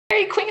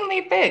very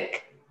queenly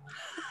pick.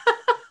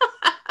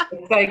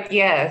 It's like,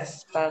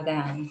 yes, bow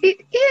down.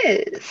 It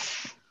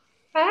is.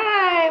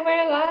 Hi,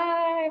 we're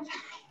live.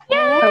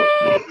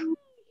 Yay!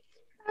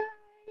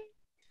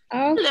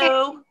 Okay.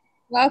 Hello.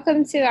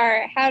 Welcome to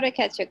our How to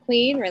Catch a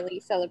Queen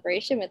release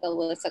celebration with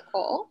Alyssa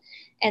Cole,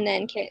 and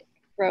then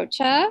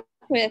Rocha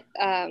with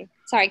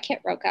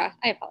Kit Rocha.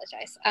 I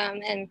apologize.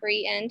 And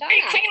Bree and Donna.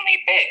 Very queenly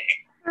pick.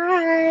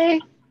 Hi.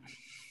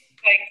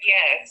 Like,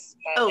 yes.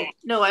 Oh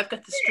no, I've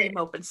got the stream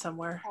open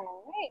somewhere.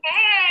 All right.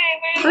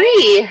 Hi,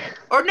 Bree.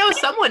 Or no,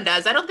 someone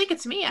does. I don't think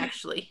it's me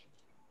actually.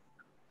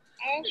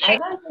 I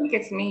don't think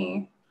it's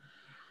me.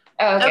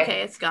 Oh,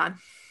 Okay, it's gone.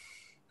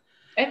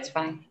 It's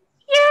fine.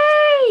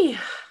 Yay!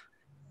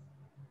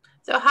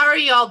 So how are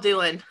you all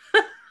doing?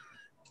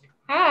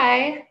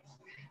 Hi.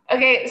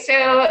 Okay,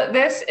 so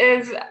this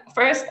is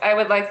first. I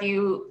would like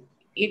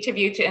each of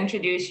you, to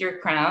introduce your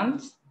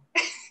crowns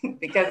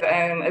because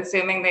I'm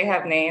assuming they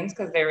have names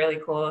because they're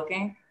really cool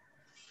looking.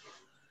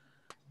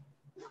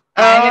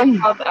 Mine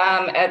is called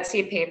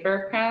Etsy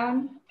paper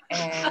crown,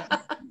 and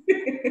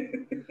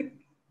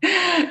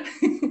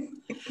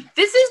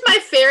This is my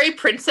fairy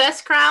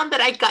princess crown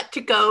that I got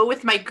to go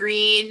with my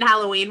green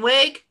Halloween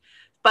wig,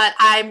 but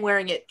I'm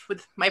wearing it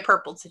with my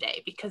purple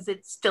today because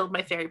it's still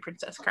my fairy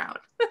princess crown.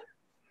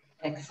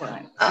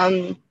 Excellent.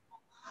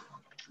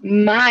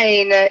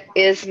 Mine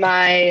is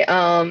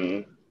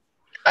my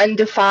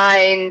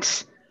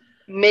undefined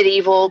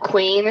medieval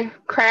queen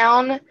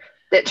crown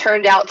that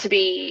turned out to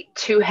be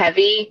too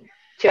heavy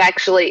to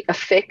actually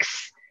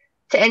affix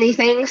to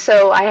anything,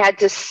 so I had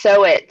to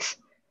sew it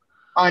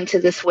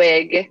onto this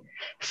wig.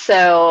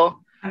 So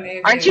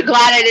Amazing. aren't you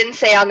glad I didn't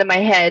say onto my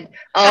head?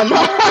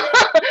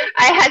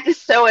 I had to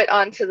sew it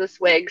onto this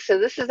wig. So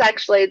this is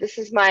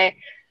my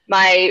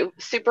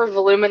super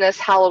voluminous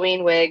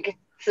Halloween wig.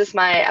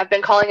 I've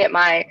been calling it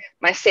my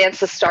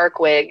Sansa Stark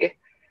wig.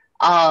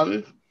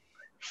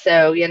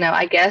 So,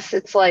 I guess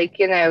it's like,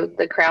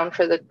 the crown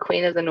for the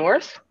Queen of the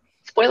North.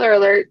 Spoiler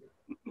alert.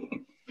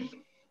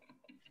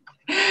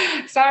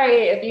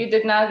 Sorry if you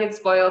did not get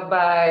spoiled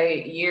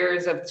by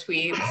years of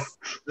tweets,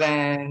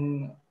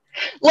 then...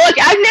 Look,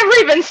 I've never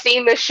even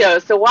seen the show,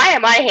 so why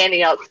am I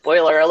handing out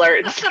spoiler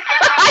alerts?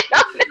 I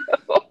don't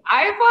know.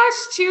 I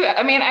watched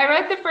I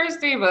read the first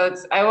 3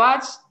 books. I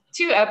watched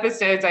 2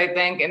 episodes, I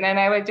think, and then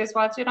I would just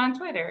watch it on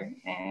Twitter.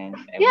 And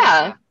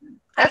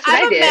that's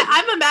what I did.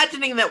 I'm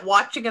imagining that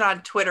watching it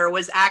on Twitter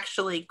was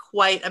actually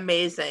quite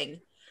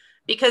amazing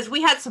because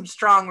we had some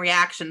strong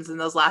reactions in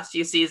those last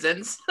few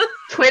seasons.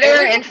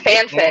 Twitter and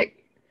fanfic.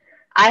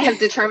 I have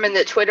determined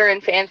that Twitter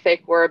and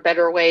fanfic were a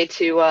better way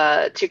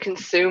to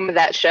consume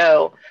that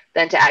show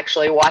than to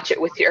actually watch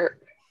it with your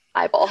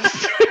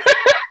eyeballs.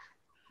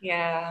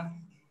 Yeah.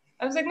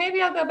 I was like,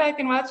 maybe I'll go back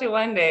and watch it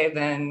one day,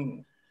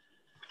 then,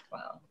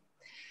 well,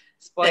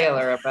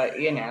 spoiler, but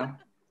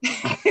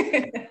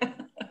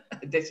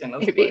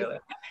additional spoiler.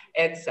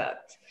 It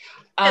sucked.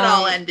 It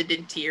all ended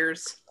in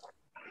tears.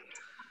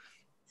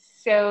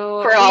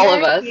 So for all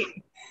of us.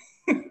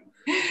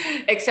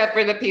 Except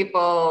for the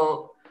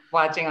people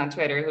watching on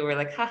Twitter who were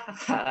like, ha ha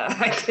ha,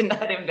 I did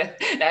not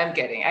invest. No, I'm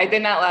kidding. I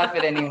did not laugh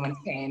at anyone's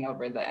pain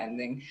over the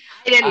ending.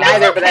 I didn't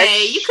either, but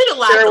you could have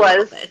laughed a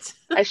little bit.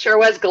 I sure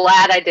was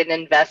glad I didn't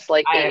invest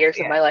 8 years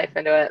of my life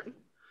into it.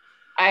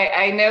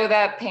 I know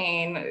that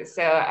pain,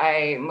 so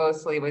I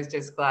mostly was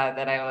just glad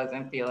that I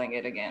wasn't feeling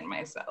it again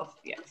myself.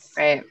 Yes.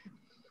 Right.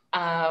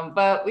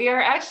 But we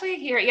are actually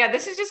here. Yeah,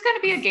 this is just going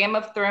to be a Game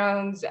of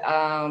Thrones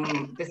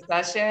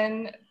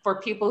discussion for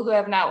people who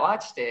have not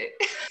watched it.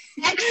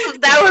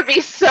 That would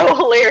be so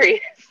hilarious.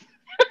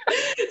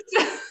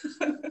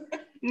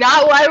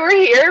 Not why we're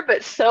here,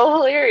 but so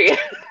hilarious.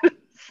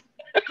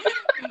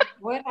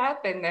 What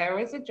happened? There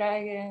was a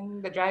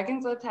dragon. The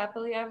dragons lived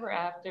happily ever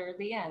after.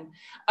 The end.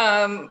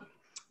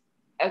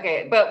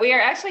 Okay, but we are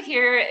actually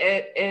here.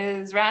 It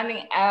is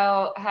rounding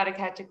out How to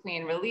Catch a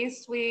Queen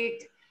release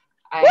week.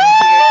 I'm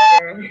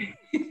here.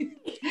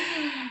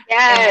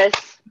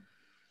 Yes.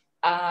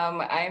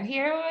 And, I'm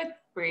here with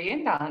Bree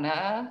and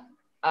Donna.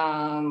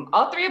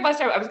 All 3 of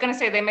us I was going to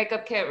say they make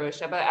up Kit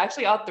Rocha, but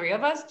actually all 3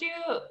 of us do,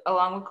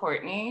 along with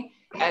Courtney,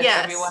 as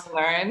everyone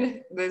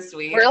learned this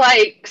week. We're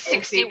like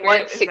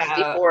 61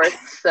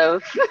 64ths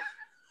of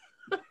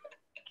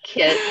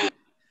Kit.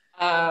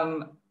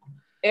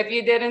 If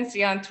you didn't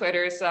see on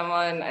Twitter,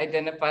 someone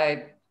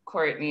identified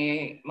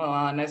Courtney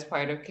Milan as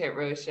part of Kit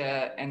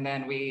Rocha, and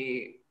then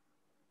we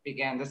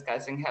began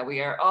discussing how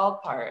we are all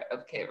part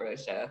of Kit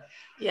Rocha.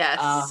 Yes.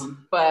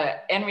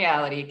 But in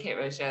reality, Kit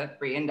Rocha,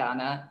 Bree and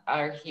Donna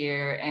are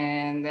here,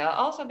 and they'll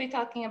also be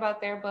talking about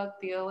their book,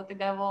 Deal with the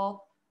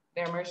Devil,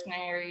 their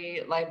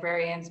mercenary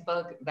librarian's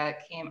book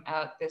that came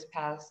out this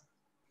past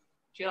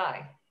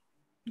July.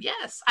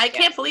 Yes. I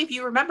can't believe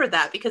you remember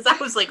that because I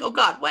was like, oh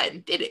God,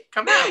 when did it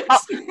come out?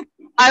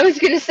 I was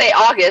going to say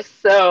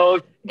August, so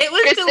it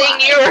was good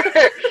thing you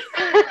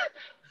were...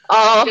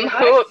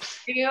 Oops.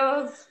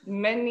 Feels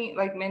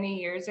many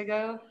years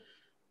ago.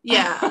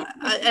 Yeah,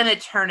 an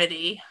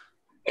eternity.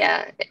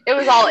 Yeah, it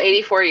was all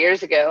 84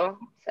 years ago.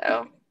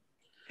 So,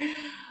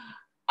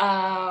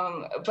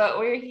 But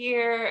we're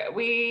here.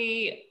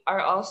 We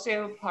are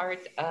also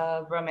part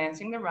of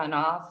Romancing the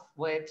Runoff,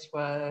 which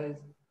was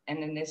an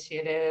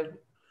initiative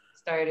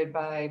started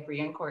by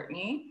Bree and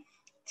Courtney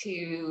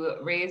to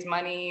raise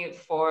money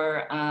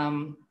for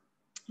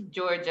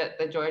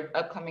the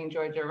upcoming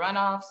Georgia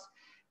runoffs.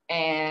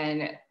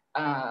 And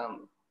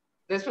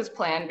this was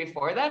planned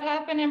before that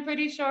happened, I'm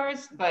pretty sure.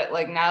 But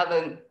like now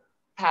the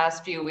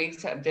past few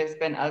weeks have just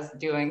been us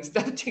doing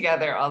stuff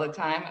together all the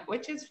time,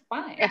 which is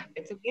fine. Yeah.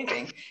 It's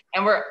amazing.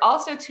 And we're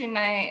also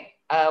tonight,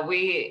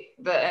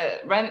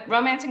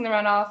 Romancing the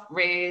Runoff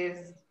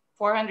raised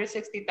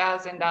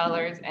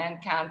 $460,000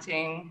 and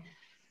counting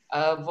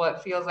of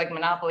what feels like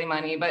Monopoly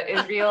money, but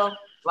is real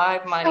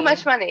live money. So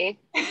much money,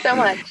 so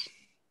much.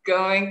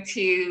 Going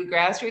to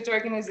grassroots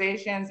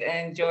organizations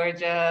in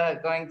Georgia,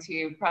 going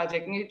to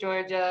Project New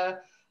Georgia,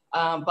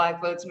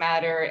 Black Votes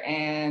Matter,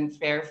 and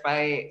Fair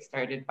Fight,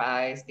 started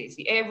by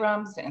Stacey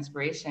Abrams, the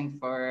inspiration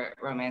for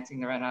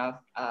Romancing the Runoff,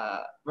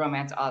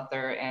 romance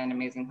author and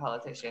amazing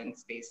politician,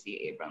 Stacey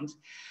Abrams.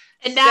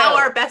 And now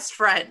our best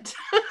friend.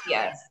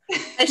 Yes.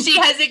 And she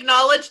has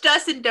acknowledged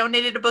us and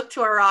donated a book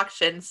to our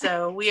auction,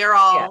 so we are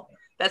all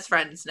best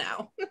friends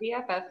now.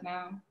 BFF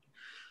now.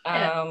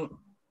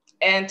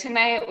 And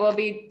tonight we'll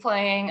be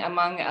playing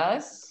Among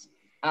Us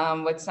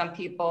with some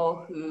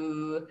people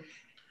who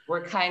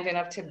were kind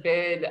enough to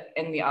bid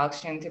in the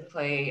auction to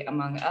play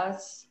Among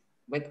Us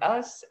with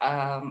us.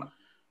 I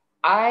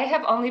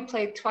have only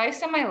played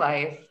twice in my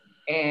life,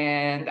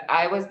 and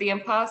I was the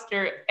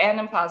imposter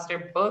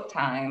both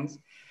times.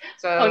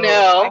 So oh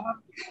no.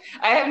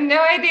 I have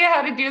no idea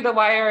how to do the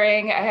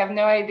wiring. I have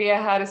no idea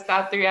how to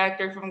stop the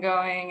reactor from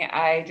going.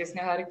 I just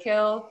know how to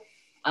kill.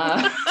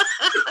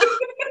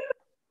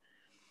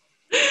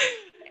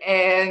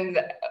 And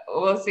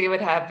we'll see what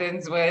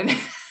happens when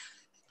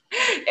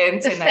in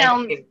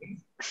tonight's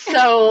game.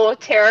 So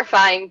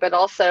terrifying, but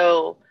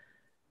also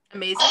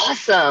amazing,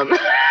 awesome.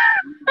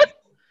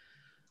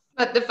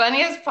 But the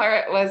funniest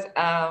part was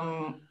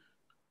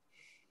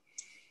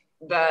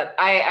that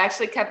I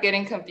actually kept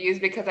getting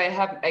confused because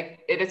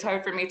it is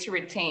hard for me to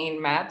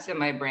retain maps in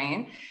my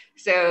brain.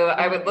 So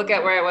I would look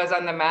at where I was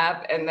on the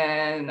map and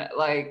then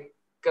like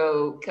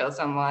go kill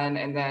someone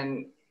and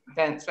then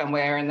vent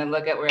somewhere and then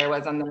look at where I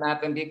was on the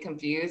map and be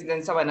confused.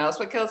 Then someone else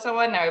would kill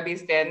someone and I would be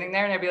standing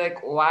there and I'd be like,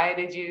 why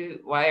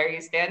are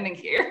you standing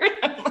here?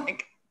 I'm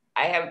like,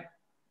 I've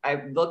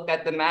looked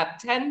at the map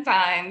 10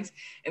 times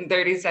in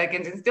 30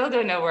 seconds and still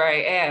don't know where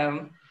I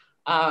am.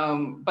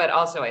 But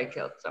also I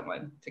killed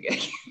someone to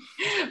get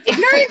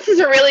Ignorance is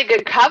a really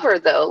good cover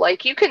though.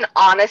 Like you can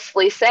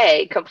honestly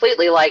say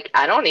completely like,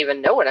 I don't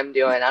even know what I'm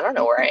doing. I don't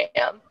know where I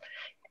am.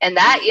 And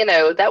that,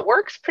 that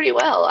works pretty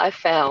well, I've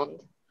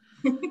found.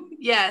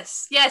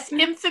 Yes.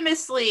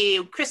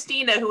 Infamously,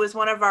 Christina, who was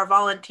one of our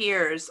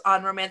volunteers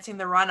on Romancing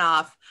the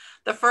Runoff,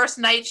 the first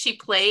night she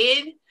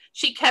played,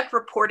 she kept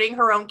reporting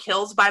her own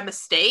kills by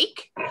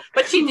mistake,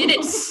 but she did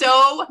it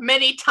so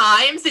many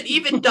times that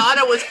even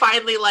Donna was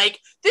finally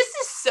like, this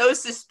is so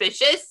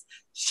suspicious.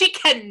 She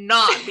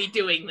cannot be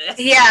doing this.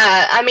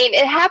 Yeah, I mean,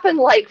 it happened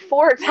like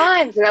 4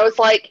 times, and I was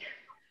like,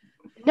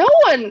 no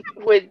one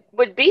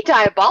would be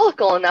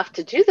diabolical enough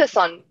to do this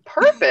on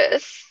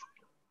purpose.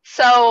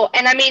 So,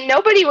 and I mean,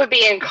 nobody would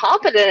be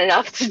incompetent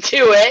enough to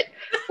do it,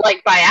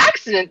 like, by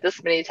accident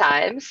this many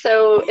times.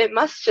 So it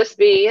must just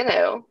be,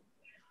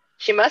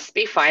 she must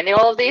be finding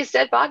all of these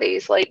dead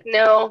bodies. Like,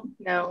 no,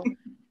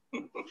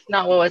 it's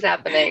not what was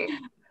happening.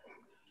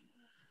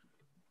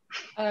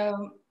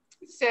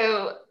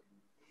 So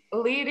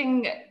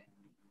leading,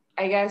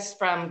 I guess,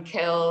 from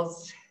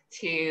kills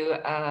to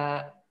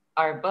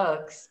our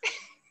books,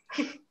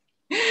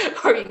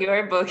 or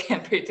your book in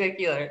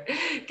particular,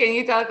 can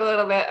you talk a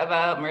little bit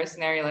about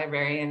Mercenary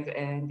Librarians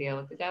and Deal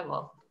with the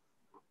Devil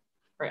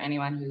for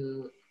anyone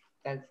who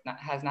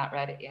has not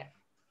read it yet?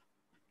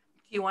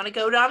 Do you want to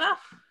go, Donna?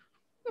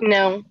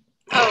 No.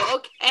 Oh,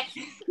 okay.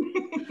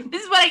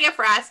 This is what I get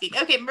for asking.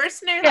 Okay,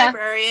 Mercenary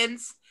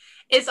Librarians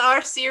is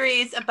our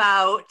series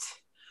about,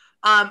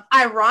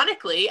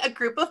 ironically, a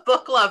group of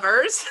book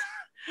lovers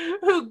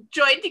who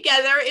joined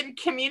together in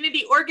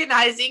community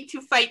organizing to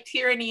fight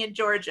tyranny in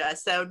Georgia.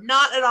 So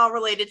not at all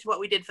related to what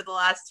we did for the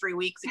last 3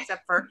 weeks,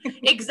 except for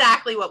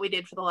exactly what we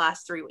did for the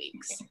last 3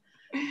 weeks.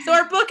 So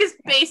our book is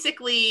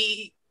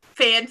basically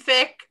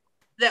fanfic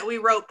that we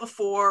wrote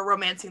before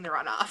Romancing the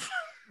Runoff.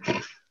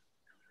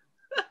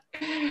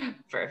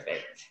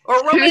 Perfect.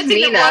 Or Romancing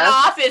the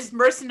Runoff is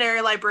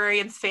Mercenary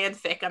Librarians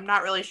fanfic. I'm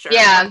not really sure.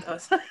 Yeah.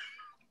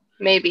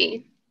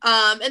 Maybe.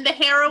 And the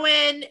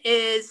heroine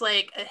is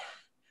like,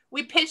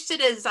 we pitched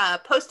it as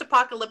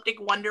post-apocalyptic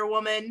Wonder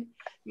Woman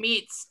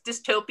meets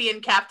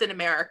dystopian Captain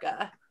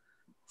America.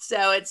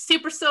 So it's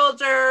super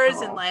soldiers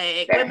and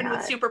like women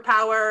with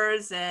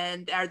superpowers.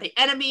 And are they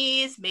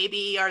enemies?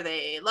 Maybe. Are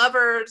they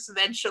lovers?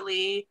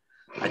 Eventually.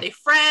 Are they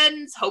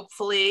friends?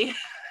 Hopefully.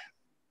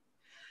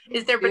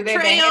 Is there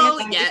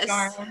betrayal?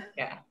 Yes.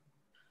 Yeah.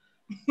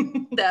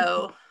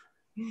 So,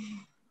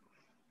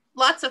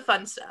 lots of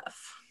fun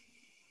stuff.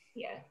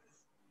 Yes.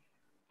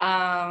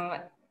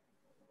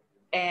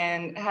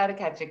 and How to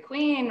Catch a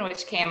Queen,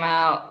 which came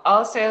out,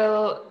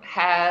 also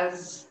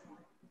has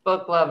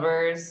book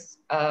lovers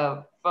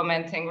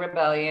fomenting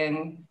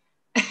rebellion.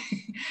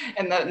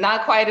 And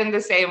not quite in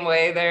the same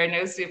way. There are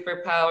no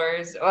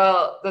superpowers.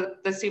 Well,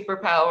 the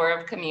superpower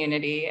of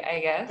community, I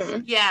guess.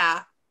 Mhm.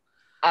 Yeah.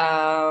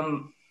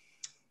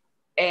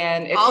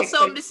 And it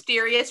Also takes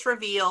mysterious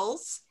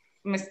reveals.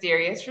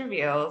 Mysterious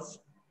reveals.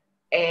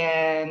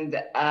 And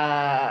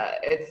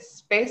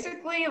it's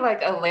basically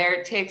like a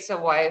Laird Takes a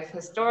Wife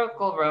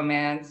historical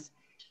romance,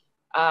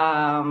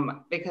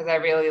 because I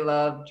really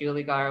love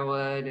Julie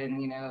Garwood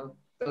and, you know,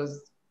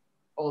 those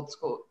old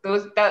school,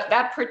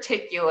 that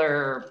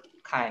particular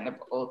kind of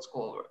old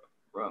school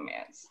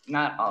romance,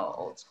 not all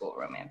old school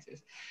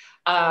romances.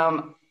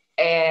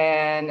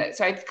 And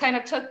so I kind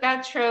of took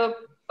that trope,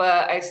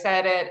 but I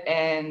set it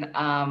in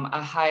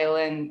a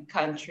Highland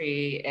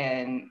country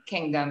and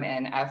kingdom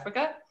in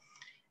Africa.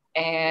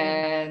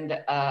 And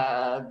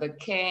the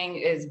king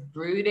is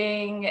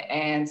brooding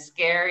and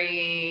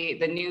scary.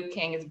 The new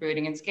king is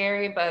brooding and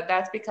scary, but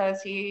that's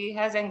because he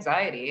has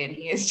anxiety and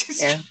he is just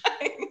trying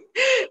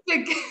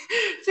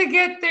to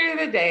get through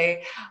the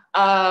day.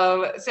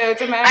 So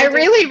it's a matter. I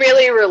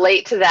really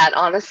relate to that,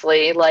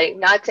 honestly. Like,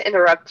 not to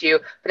interrupt you,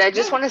 but I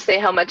just want to say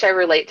how much I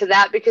relate to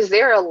that, because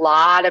there are a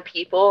lot of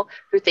people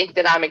who think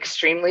that I'm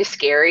extremely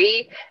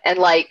scary and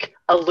like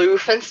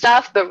aloof and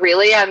stuff, but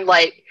really I'm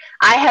like,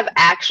 I have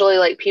actually,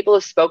 like, people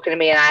have spoken to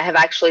me and I have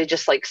actually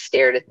just like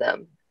stared at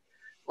them.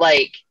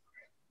 Like,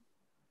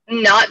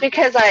 not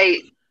because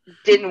I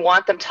didn't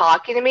want them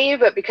talking to me,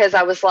 but because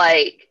I was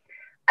like,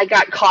 I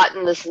got caught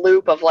in this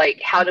loop of like,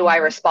 how do I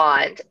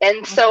respond?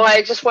 And so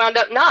I just wound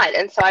up not.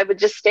 And so I would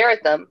just stare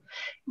at them.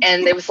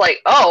 And it was like,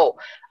 oh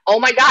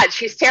my God,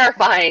 she's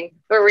terrifying.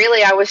 But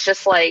really, I was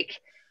just like,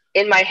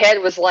 in my head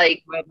was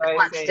like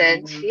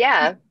constant.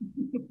 Yeah.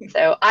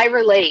 So I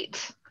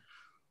relate.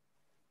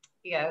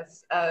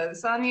 Yes.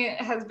 Sonia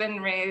has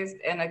been raised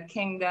in a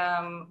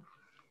kingdom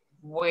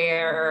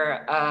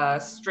where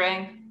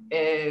strength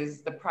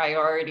is the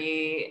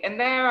priority, and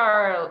there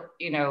are,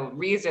 you know,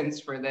 reasons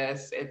for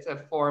this. It's a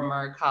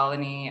former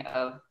colony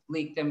of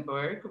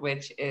Lichtenberg,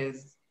 which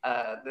is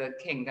the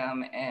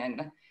kingdom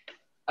in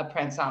A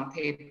Prince on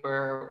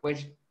Paper,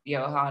 which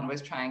Johann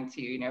was trying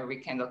to, you know,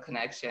 rekindle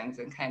connections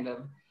and kind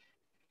of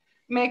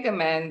make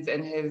amends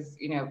in his,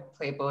 you know,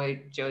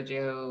 Playboy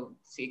JoJo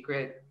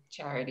secret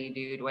charity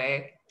dude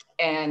way.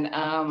 And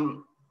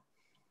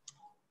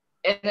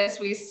in this,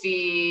 we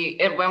see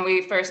when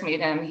we first meet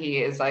him, he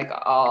is like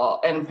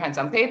all in Prince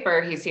on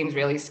Paper. He seems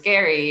really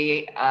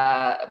scary,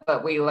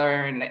 but we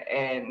learn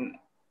in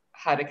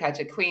How to Catch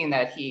a Queen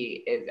that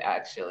he is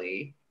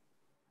actually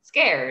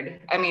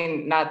scared. I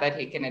mean, not that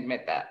he can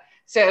admit that.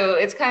 So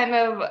it's kind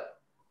of,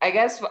 I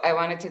guess I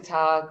wanted to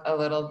talk a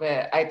little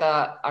bit. I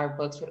thought our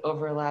books would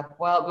overlap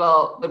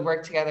would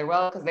work together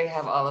well, because they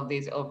have all of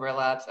these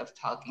overlaps of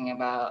talking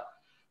about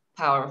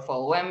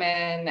powerful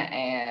women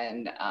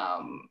and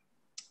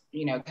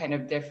you know, kind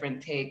of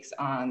different takes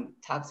on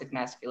toxic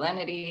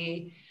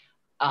masculinity.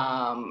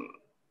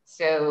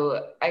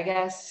 So I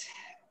guess.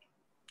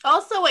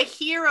 Also a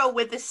hero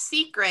with a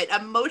secret,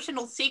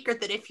 emotional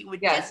secret, that if you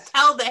would just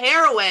tell the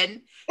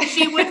heroine,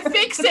 she would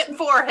fix it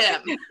for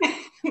him.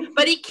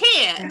 But he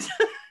can't.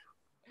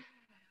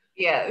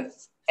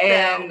 Yes.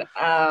 And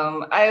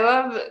I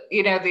love,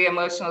 you know, the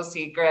emotional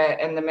secret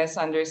and the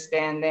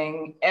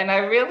misunderstanding. And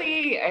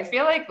I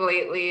feel like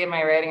lately in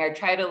my writing, I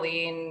try to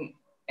lean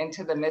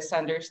into the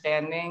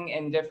misunderstanding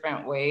in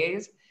different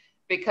ways,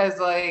 because,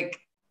 like,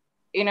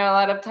 you know, a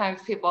lot of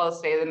times people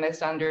say the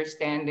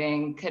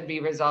misunderstanding could be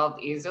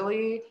resolved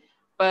easily,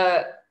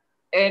 but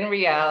in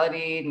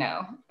reality,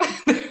 no.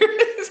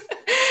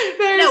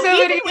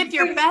 Even with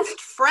your best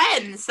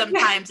friends,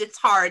 sometimes it's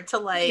hard to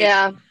like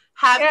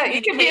have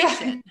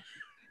communication.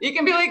 You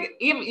can be like,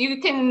 you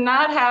can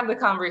not have the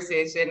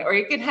conversation, or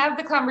you can have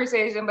the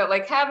conversation, but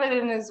like have it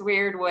in this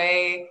weird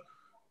way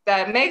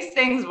that makes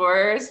things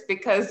worse,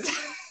 because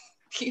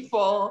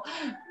people,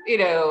 you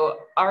know,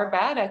 are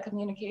bad at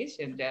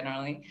communication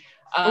generally.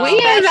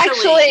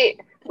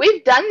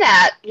 We've done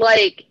that,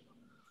 like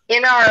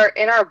in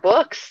our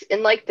books,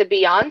 in like the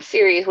Beyond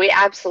series. We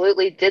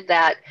absolutely did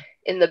that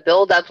in the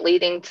build up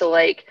leading to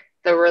like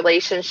the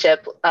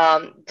relationship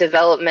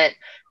development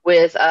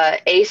with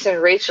Ace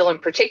and Rachel in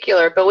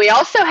particular. But we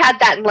also had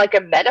that in like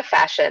a meta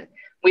fashion.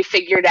 We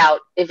figured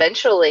out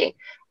eventually,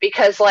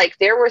 because like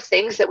there were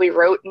things that we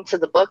wrote into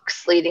the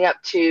books leading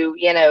up to,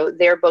 you know,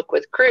 their book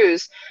with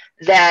Cruz,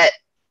 that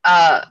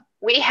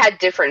we had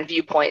different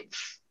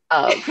viewpoints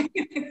of.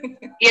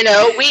 You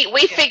know,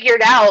 we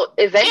figured out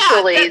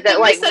eventually that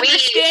like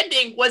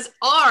misunderstanding was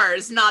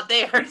ours, not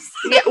theirs.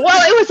 Yeah,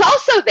 well, it was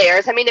also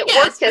theirs. I mean, it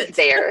worked as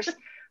theirs,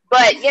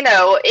 but you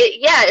know,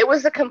 it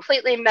was a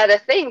completely meta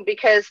thing,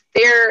 because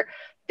there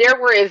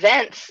were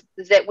events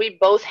that we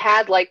both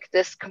had like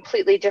this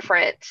completely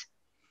different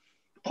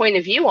point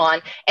of view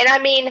on. And I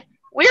mean,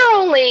 we're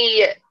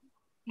only,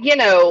 you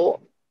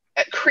know,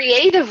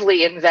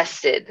 creatively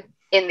invested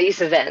in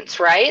these events,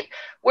 right?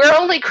 We're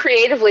only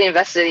creatively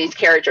invested in these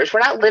characters.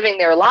 We're not living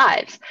their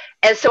lives.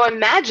 And so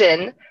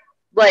imagine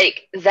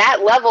like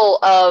that level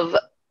of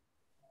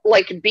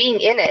like being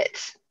in it.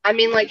 I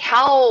mean, like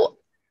how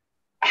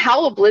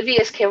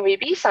oblivious can we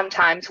be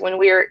sometimes when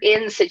we're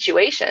in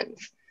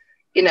situations?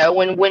 You know,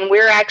 when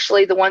we're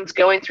actually the ones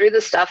going through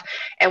the stuff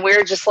and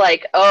we're just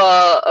like,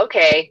 oh,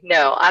 okay,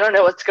 no, I don't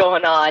know what's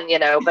going on, you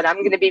know, but I'm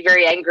going to be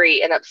very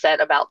angry and upset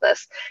about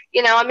this.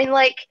 You know, I mean,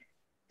 like,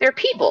 they're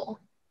people.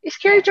 These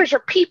characters are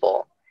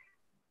people.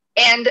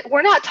 And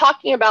we're not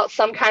talking about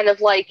some kind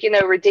of like, you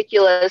know,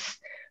 ridiculous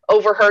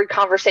overheard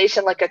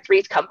conversation like a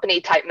Three's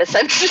Company type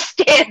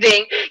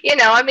misunderstanding. You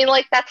know, I mean,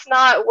 like, that's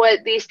not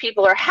what these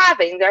people are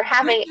having. They're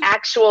having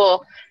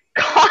actual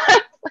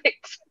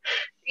conflict.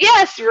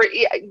 Yes,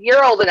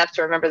 you're old enough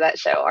to remember that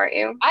show, aren't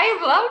you? I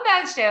love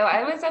that show.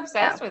 I was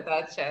obsessed with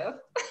that show.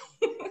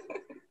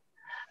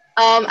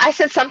 I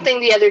said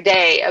something the other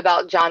day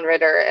about John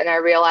Ritter, and I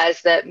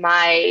realized that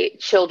my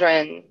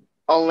children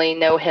only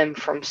know him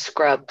from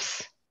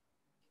Scrubs.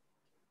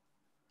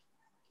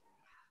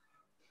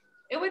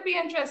 It would be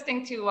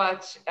interesting to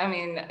watch. I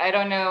mean, I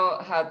don't know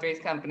how Three's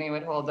Company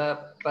would hold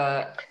up,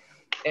 but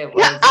it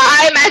was.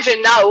 I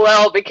imagine not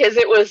well, because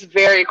it was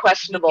very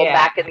questionable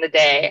back in the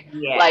day.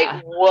 Yeah.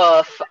 Like,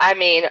 woof. I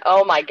mean,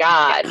 oh my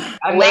God.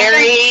 I'm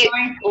Larry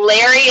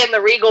and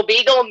the Regal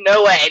Beagle?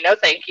 No way. No,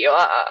 thank you.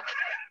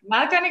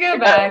 Not going to go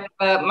back,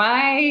 but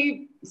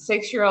my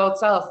 6-year-old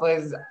self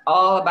was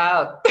all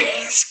about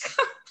Three's Company.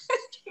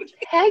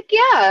 Heck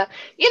yeah.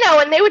 You know,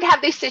 and they would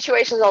have these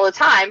situations all the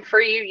time for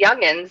you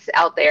youngins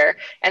out there,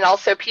 and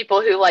also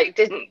people who like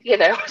didn't, you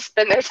know,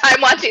 spend their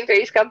time watching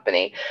Three's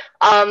Company.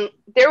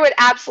 There would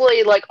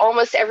absolutely, like,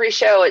 almost every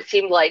show, it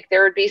seemed like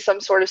there would be some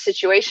sort of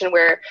situation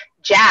where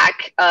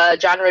Jack,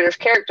 John Ritter's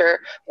character,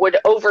 would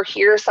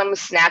overhear some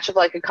snatch of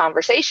like a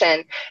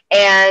conversation,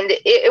 and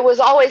it was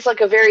always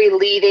like a very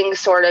leading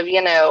sort of,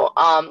 you know,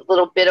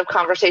 little bit of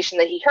conversation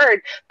that he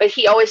heard, but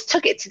he always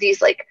took it to these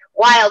like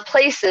wild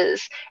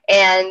places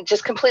and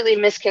just completely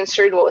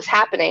misconstrued what was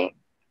happening.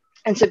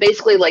 And so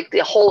basically, like,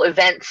 the whole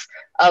events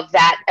of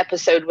that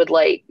episode would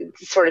like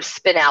sort of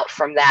spin out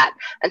from that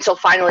until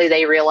finally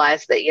they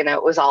realized that, you know,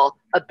 it was all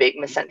a big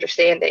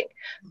misunderstanding.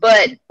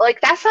 But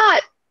like, that's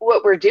not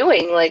what we're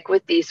doing like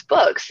with these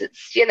books.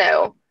 It's, you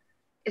know,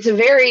 it's a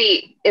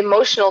very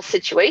emotional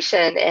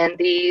situation, and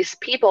these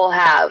people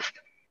have,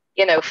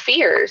 you know,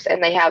 fears,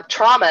 and they have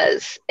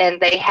traumas, and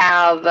they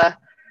have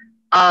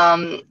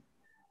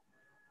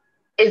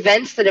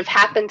events that have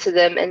happened to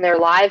them in their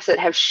lives that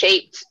have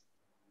shaped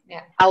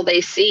how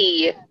they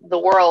see the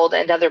world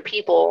and other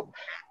people,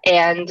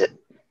 and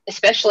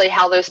especially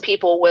how those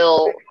people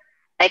will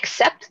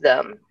accept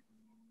them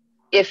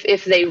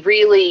if they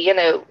really, you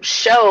know,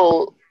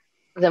 show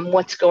them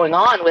what's going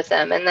on with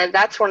them. And then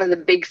that's one of the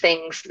big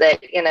things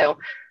that, you know,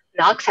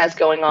 Knox has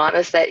going on,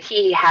 is that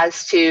he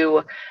has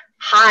to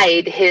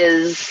hide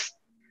his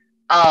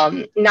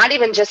not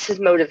even just his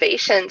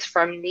motivations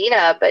from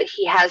Nina, but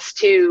he has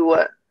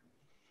to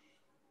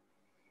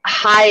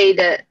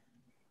hide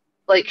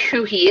like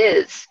who he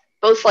is,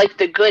 both like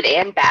the good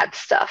and bad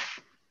stuff.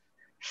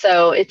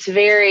 So it's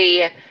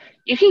very,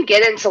 you can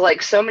get into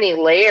like so many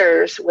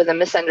layers with a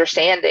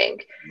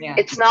misunderstanding. Yeah.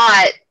 It's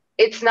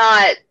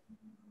not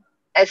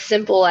as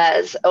simple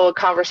as, oh, a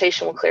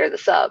conversation will clear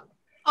this up.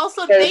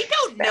 Also, they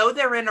don't know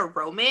they're in a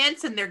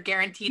romance and they're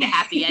guaranteed a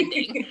happy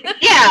ending.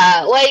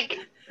 Yeah, like,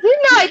 they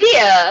have no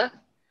idea.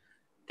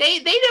 They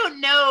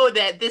don't know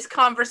that this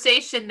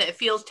conversation that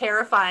feels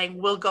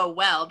terrifying will go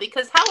well,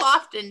 because how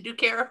often do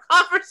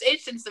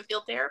conversations that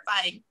feel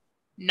terrifying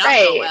not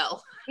go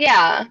well?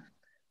 Yeah.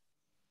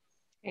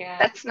 Yeah.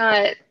 That's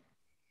not...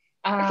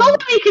 if only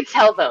we could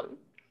tell them.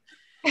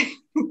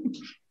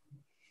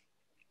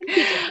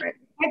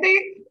 I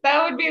think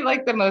that would be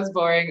like the most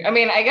boring. I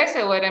mean, I guess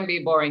it wouldn't be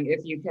boring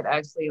if you could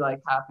actually like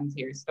hop into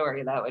your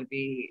story. That would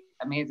be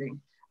amazing.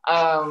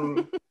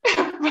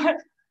 But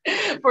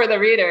for the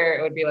reader,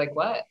 it would be like,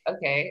 what?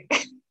 Okay.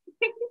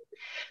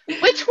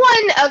 Which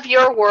one of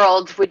your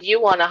worlds would you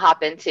want to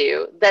hop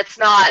into that's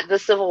not the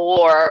Civil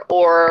War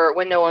or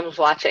when no one was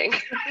watching?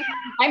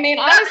 I mean,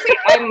 honestly,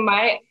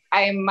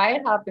 I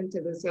might hop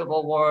into the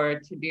Civil War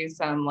to do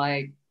some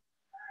like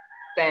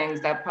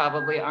things that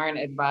probably aren't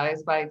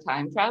advised by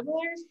time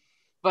travelers.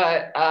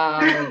 But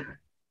I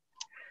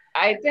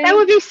think that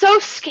would be so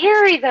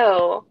scary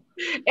though.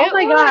 Oh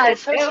my God,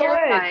 so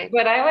terrifying.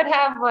 But I would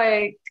have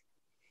like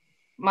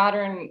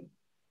modern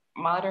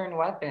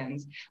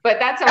weapons. But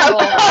that's a whole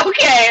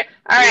okay.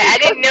 All right. I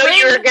didn't know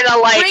you were gonna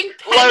like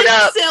load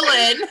up.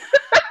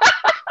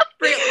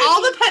 Bring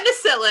all the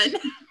penicillin.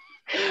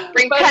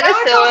 Bring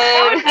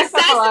penicillin.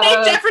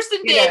 Assassinate Jefferson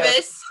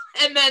Davis,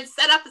 and then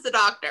set up as a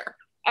doctor.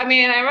 I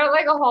mean, I wrote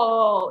like a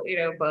whole,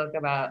 book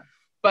about,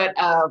 but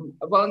I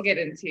won't get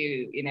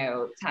into,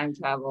 time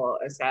travel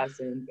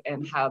assassins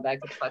and how that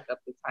could fuck up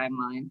the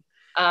timeline.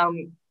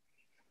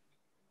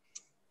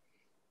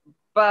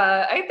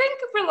 But I think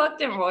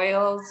reluctant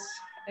royals,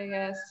 I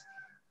guess.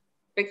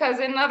 Because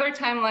in other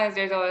timelines,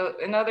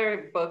 in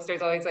other books,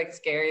 there's always like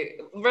scary.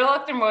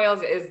 Reluctant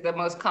Royals is the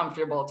most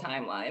comfortable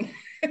timeline.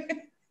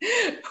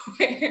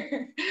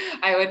 Where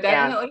I would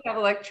definitely have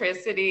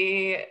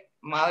electricity,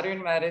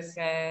 modern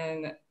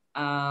medicine,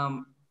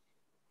 awesome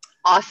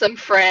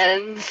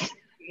friends.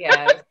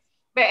 yes.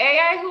 The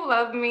AI Who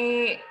Loved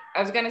Me,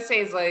 I was gonna say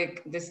is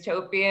like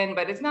dystopian,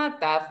 but it's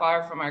not that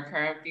far from our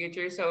current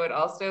future. So it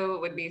also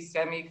would be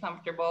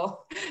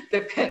semi-comfortable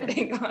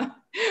depending on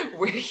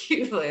where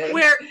you live.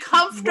 Where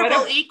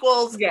comfortable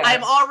equals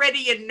I'm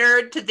already a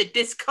nerd to the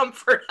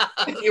discomfort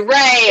of.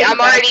 Right, I'm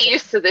already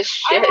used to this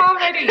shit. I'm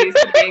already used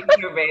to being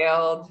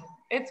surveilled.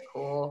 It's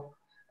cool.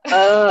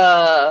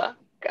 God.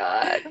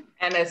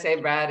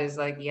 NSA Brad is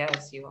like,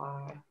 yes, you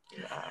are.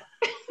 You are.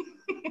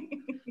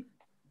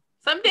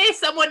 Someday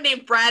someone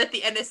named Brad at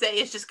the NSA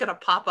is just going to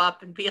pop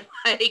up and be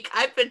like,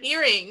 I've been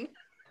hearing.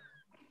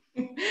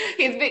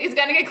 He's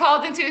going to get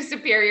called into his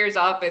superior's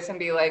office and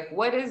be like,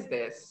 what is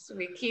this?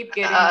 We keep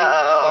getting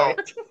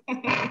reports.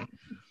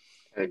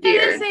 Oh,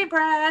 dear. NSA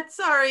Brad,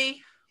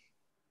 sorry.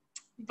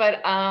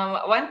 But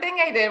one thing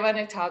I did want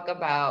to talk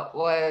about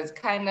was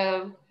kind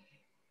of,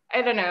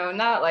 I don't know,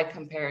 not like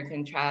compare and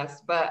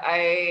contrast, but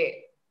I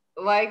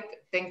liked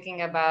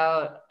thinking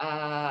about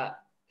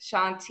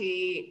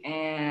Shanti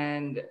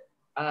and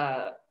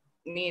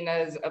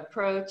Nina's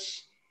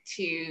approach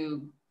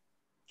to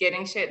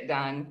getting shit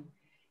done,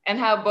 and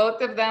how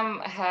both of them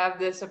have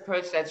this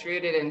approach that's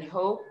rooted in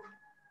hope,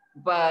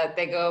 but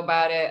they go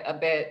about it a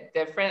bit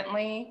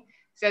differently.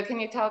 So can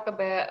you talk a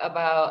bit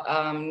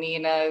about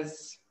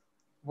Nina's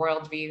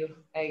worldview,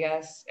 I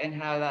guess, and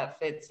how that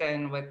fits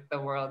in with the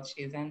world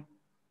she's in?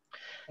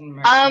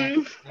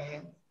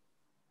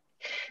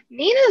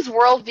 Nina's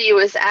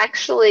worldview is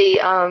actually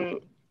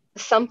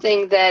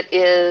something that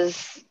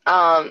is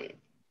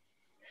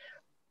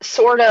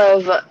sort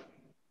of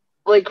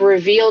like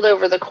revealed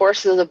over the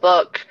course of the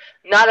book,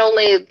 not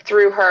only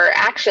through her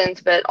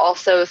actions, but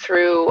also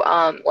through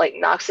like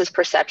Knox's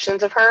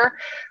perceptions of her.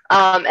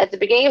 At the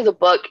beginning of the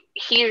book,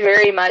 he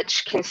very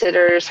much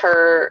considers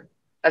her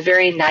a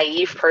very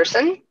naive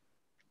person.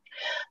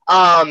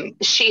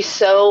 She's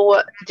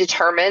so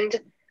determined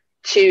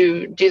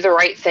to do the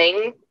right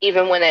thing,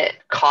 even when it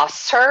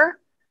costs her,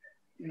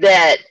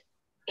 that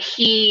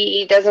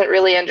he doesn't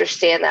really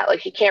understand that.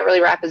 Like, he can't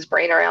really wrap his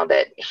brain around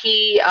it.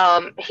 He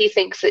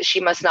thinks that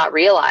she must not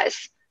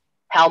realize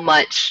how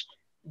much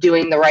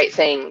doing the right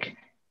thing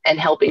and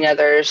helping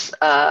others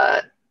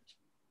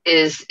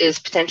is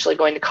potentially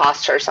going to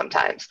cost her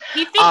sometimes.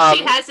 He thinks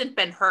she hasn't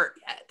been hurt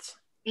yet.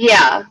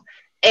 Yeah.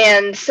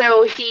 And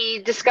so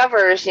he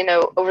discovers,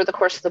 over the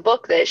course of the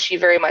book, that she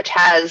very much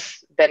has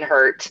been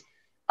hurt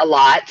a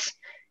lot,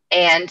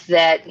 and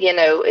that,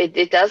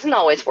 it doesn't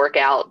always work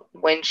out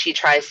when she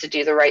tries to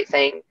do the right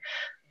thing,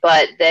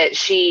 but that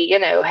she,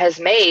 has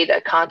made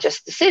a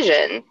conscious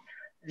decision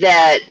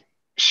that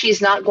she's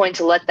not going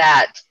to let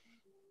that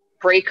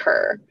break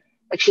her.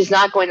 Like, she's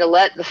not going to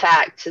let the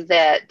fact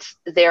that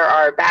there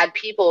are bad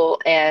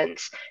people and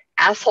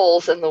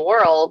assholes in the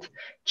world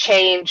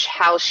change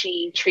how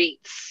she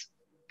treats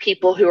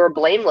people who are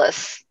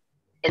blameless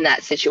in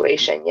that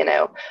situation.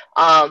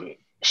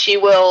 She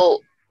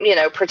will,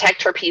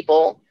 protect her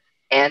people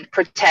and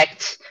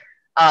protect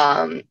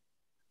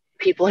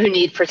people who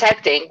need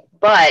protecting,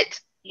 but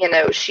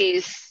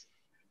she's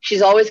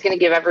always going to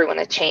give everyone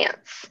a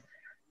chance,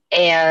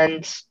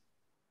 and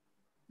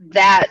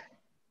that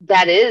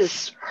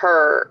is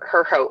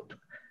her hope,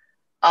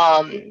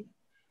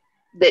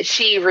 that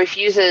she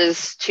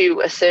refuses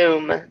to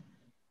assume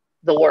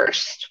the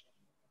worst.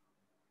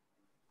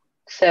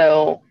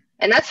 So,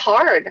 and that's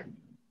hard.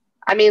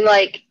 I mean,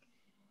 like,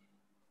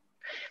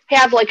 we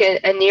have like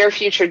a near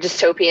future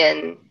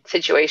dystopian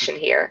situation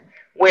here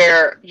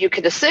where you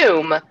could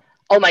assume,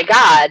 oh my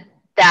God,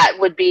 that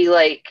would be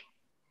like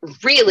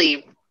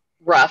really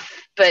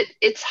rough, but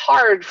it's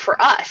hard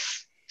for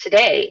us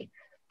today,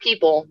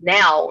 people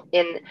now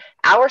in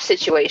our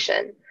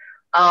situation.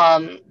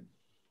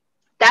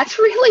 That's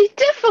really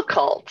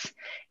difficult.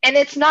 And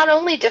it's not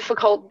only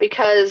difficult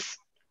because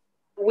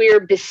we're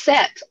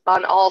beset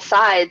on all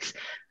sides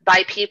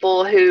by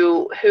people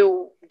who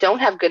don't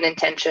have good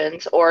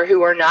intentions or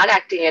who are not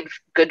acting in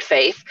good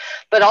faith,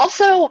 but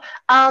also,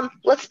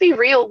 let's be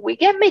real, we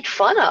get made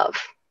fun of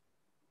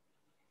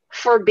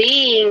for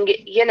being,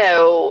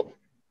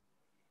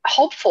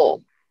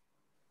 hopeful,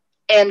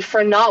 and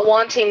for not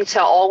wanting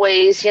to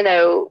always,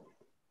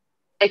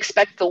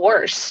 expect the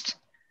worst,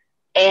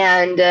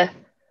 and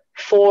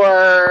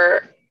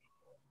for,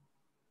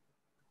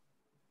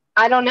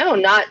 I don't know,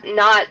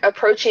 not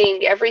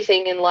approaching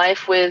everything in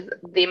life with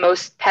the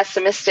most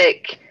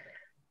pessimistic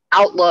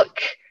outlook.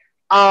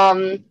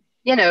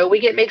 We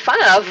get made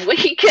fun of,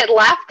 we get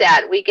laughed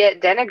at, we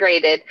get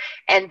denigrated,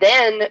 and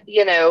then,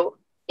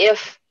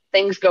 if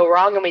things go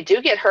wrong and we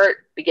do get hurt,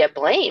 we get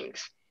blamed.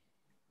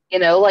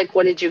 Like,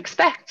 what did you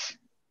expect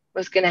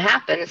was going to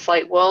happen? It's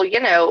like, well,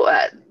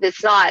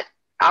 it's not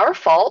our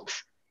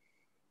fault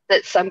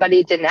that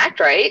somebody didn't act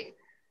right.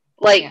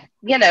 Like,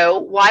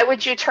 why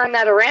would you turn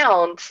that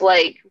around?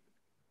 Like,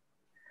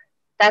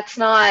 that's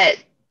not,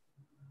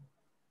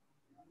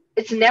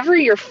 it's never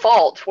your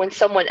fault when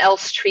someone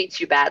else treats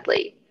you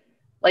badly.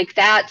 Like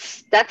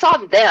that's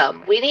on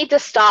them. We need to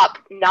stop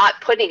not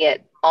putting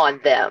it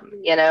on them,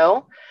 you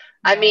know?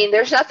 I mean,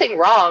 there's nothing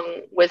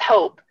wrong with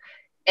hope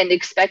and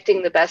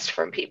expecting the best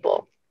from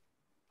people.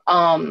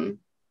 I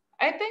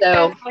think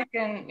that's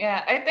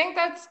I think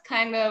that's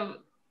kind of,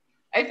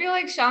 I feel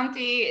like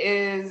Shanti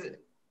is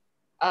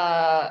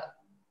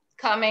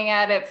coming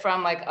at it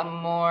from like a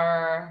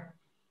more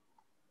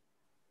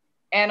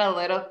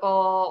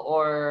analytical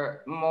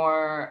or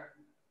more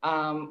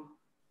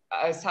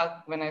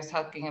when I was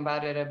talking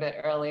about it a bit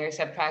earlier, I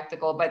said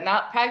practical, but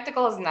not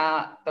practical is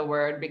not the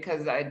word,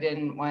 because I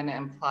didn't want to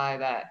imply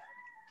that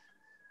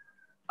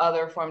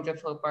other forms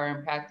of hope are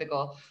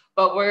impractical,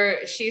 but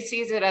where she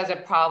sees it as a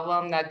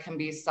problem that can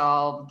be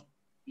solved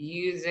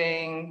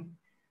using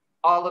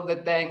all of the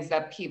things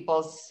that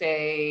people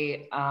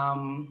say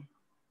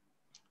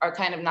are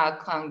kind of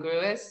not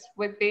congruous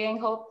with being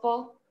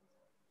hopeful,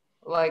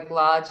 like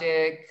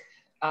logic,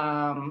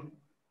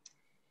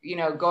 you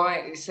know,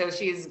 so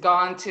she's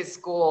gone to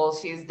school,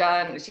 she's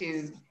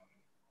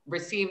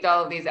received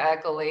all of these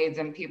accolades,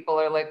 and people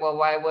are like, well,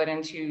 why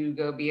wouldn't you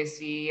go be a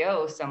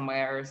CEO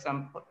somewhere, or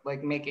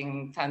like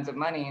making tons of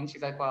money? And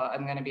she's like, well,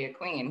 I'm going to be a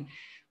queen,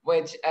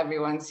 which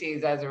everyone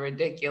sees as a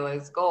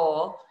ridiculous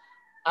goal.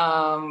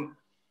 And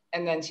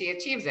then she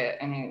achieves it.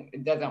 I mean,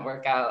 it doesn't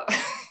work out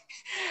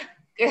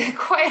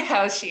quite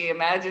how she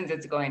imagines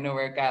it's going to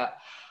work out.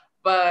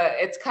 But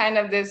it's kind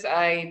of this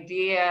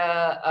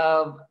idea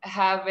of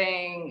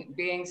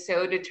being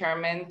so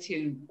determined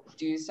to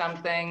do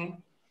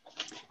something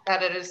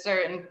that at a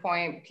certain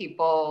point,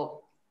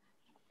 people,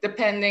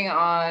 depending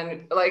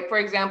on, like, for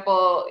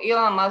example,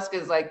 Elon Musk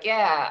is like,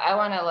 yeah, I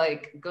want to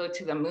like go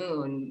to the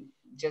moon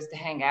just to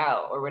hang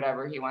out or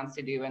whatever he wants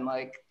to do, and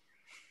like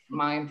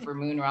mine for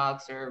moon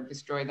rocks or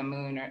destroy the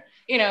moon, or,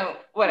 you know,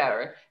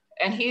 whatever.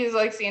 And he's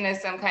like seen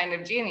as some kind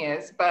of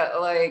genius,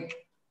 but like,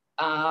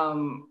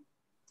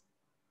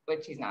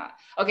 which he's not.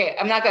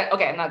 I'm not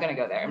gonna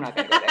go there.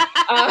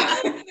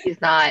 He's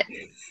not.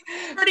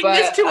 Turning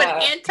this to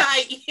an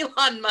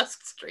anti-Elon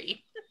Musk stream.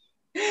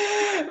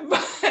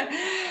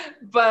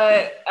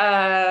 but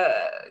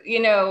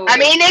you know, I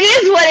mean,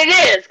 it is what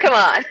it is. Come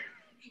on.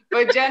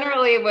 But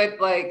generally, with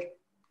like,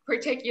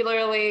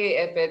 particularly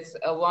if it's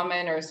a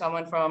woman or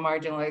someone from a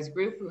marginalized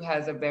group who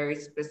has a very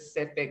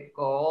specific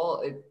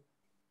goal,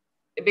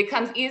 it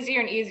becomes easier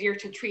and easier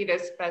to treat a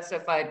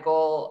specified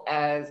goal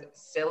as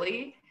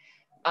silly.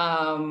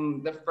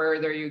 The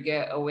further you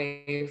get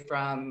away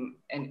from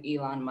an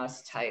Elon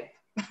Musk type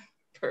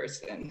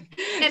person.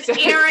 And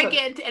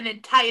arrogant and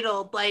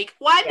entitled, like,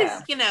 why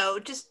does, you know,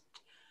 just,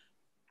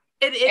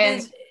 it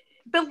is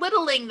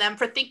belittling them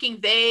for thinking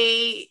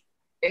they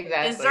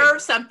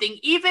deserve something,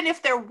 even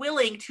if they're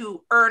willing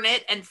to earn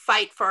it and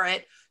fight for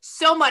it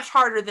so much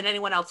harder than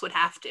anyone else would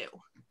have to.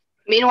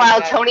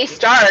 Meanwhile, Tony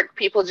Stark,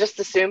 people just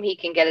assume he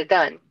can get it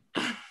done.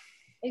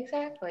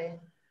 Exactly.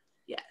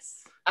 Yes.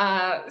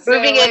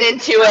 Moving it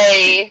into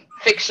a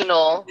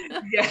fictional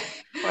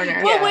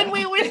corner. Well, when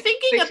we were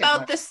thinking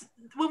about this,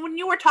 when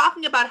you were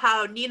talking about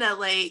how Nina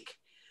like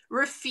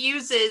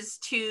refuses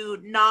to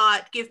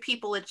not give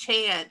people a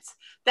chance,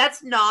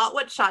 that's not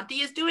what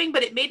Shanti is doing,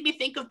 but it made me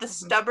think of the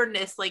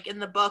stubbornness, like in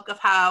the book, of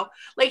how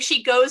like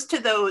she goes to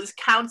those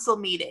council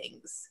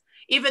meetings,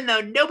 even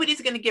though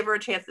nobody's going to give her a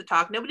chance to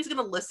talk, nobody's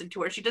going to listen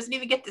to her. She doesn't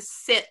even get to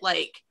sit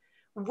like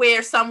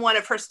where someone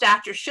of her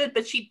stature should,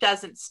 but she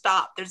doesn't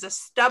stop. There's a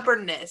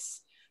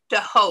stubbornness to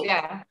hope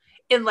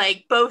in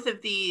like both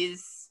of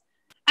these.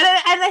 And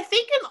I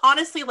think in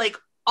honestly, like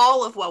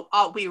all of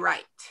what we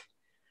write,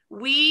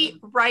 we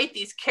write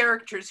these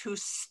characters who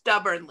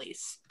stubbornly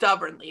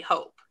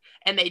hope,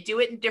 and they do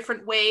it in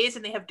different ways,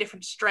 and they have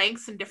different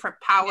strengths and different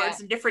powers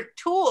and different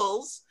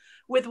tools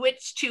with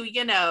which to,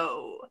 you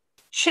know,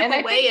 chip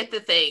away at the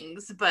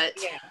things. But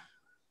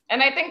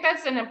and I think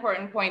that's an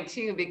important point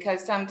too,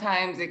 because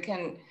sometimes it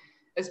can,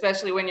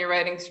 especially when you're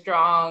writing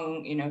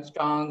strong, you know,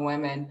 strong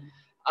women,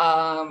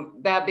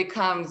 that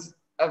becomes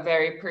a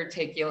very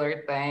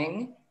particular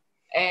thing.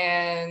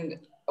 And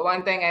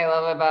one thing I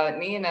love about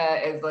Nina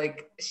is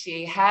like,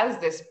 she has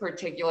this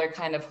particular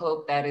kind of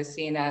hope that is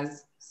seen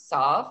as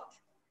soft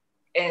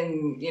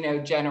in, you know,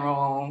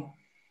 general,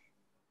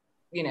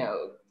 you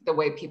know, the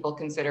way people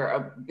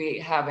consider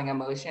having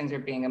emotions or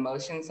being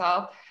emotion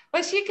soft,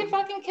 but she can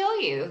fucking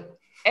kill you.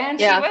 And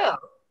she will,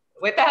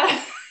 with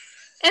that.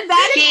 And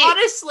that is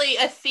honestly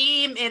a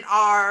theme in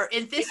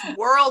this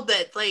world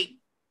that like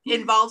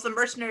involves the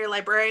mercenary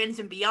librarians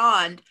and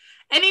beyond.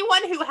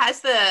 Anyone who has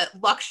the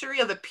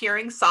luxury of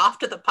appearing soft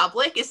to the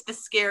public is the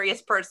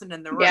scariest person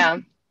in the room. Yeah.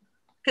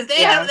 Because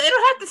they don't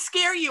have to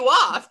scare you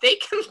off. They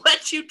can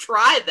let you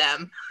try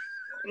them.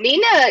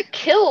 Nina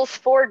kills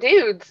 4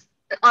 dudes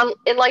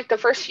in like the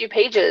first few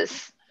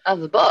pages of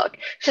the book.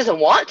 She doesn't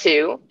want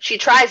to. She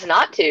tries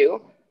not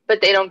to, but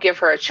they don't give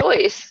her a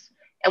choice.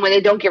 And when they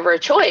don't give her a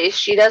choice,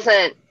 she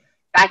doesn't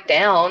back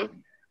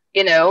down.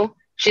 You know,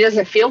 she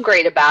doesn't feel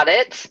great about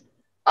it.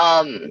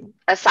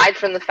 aside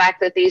from the fact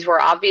that these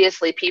were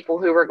obviously people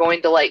who were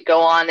going to like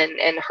go on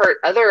and hurt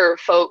other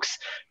folks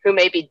who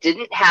maybe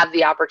didn't have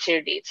the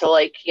opportunity to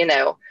like, you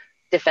know,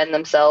 defend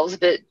themselves,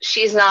 but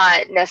she's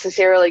not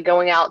necessarily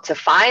going out to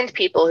find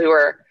people who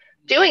are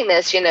doing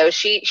this. You know,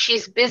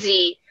 she's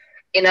busy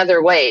in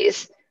other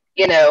ways,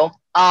 you know.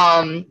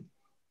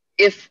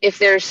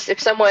 If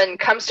someone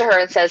comes to her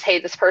and says, hey,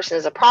 this person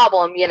is a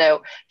problem, you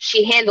know,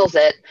 she handles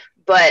it,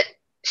 but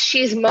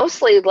she's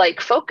mostly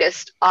like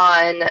focused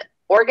on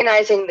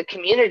organizing the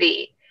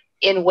community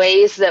in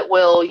ways that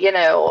will, you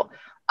know,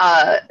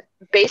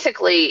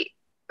 basically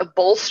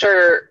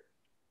bolster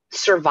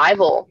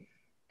survival,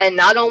 and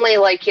not only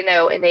like, you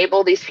know,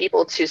 enable these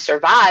people to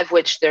survive,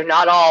 which they're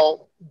not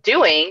all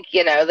doing,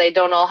 you know, they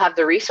don't all have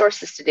the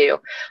resources to do,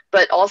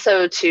 but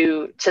also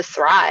to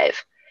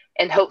thrive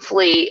and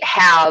hopefully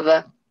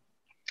have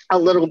a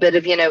little bit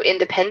of, you know,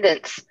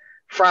 independence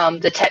from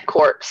the tech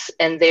corps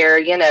and their,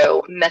 you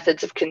know,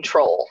 methods of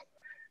control.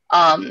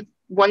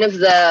 One of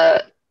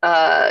the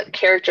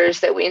characters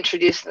that we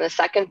introduced in the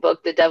second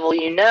book, The Devil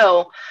You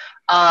Know,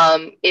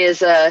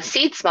 is a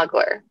seed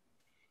smuggler.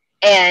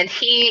 And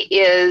he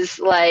is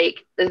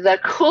like the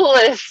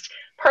coolest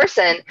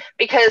person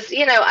because,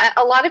 you know,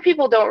 a lot of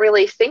people don't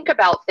really think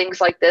about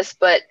things like this,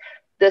 but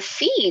the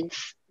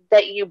seeds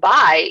that you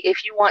buy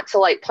if you want to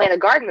like plant a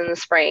garden in the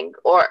spring,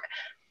 or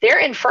they're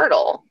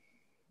infertile,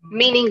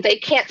 meaning they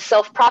can't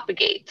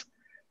self-propagate.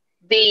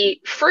 The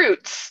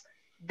fruits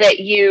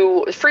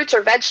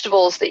or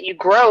vegetables that you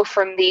grow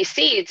from these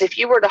seeds, if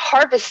you were to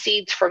harvest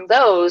seeds from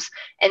those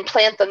and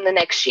plant them the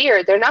next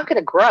year, they're not going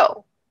to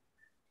grow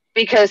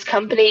because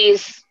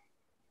companies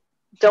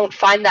don't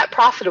find that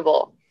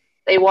profitable.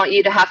 They want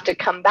you to have to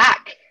come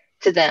back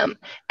to them.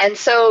 And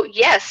so,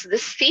 yes, the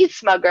seed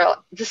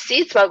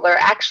smuggler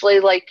actually,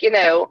 like, you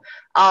know,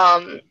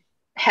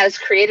 has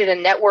created a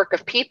network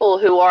of people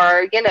who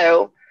are, you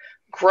know,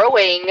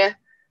 growing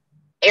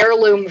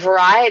heirloom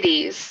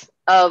varieties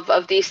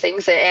of these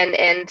things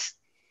and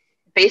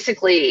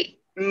basically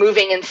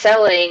moving and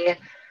selling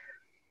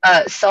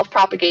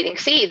self-propagating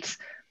seeds.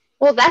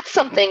 Well, that's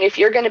something, if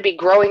you're going to be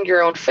growing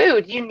your own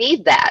food, you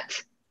need that.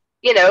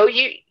 You know,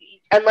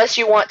 unless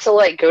you want to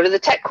like go to the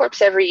tech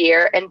corps every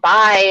year and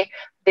buy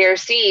their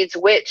seeds,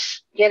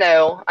 which, you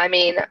know, I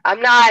mean,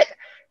 I'm not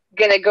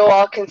going to go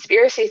all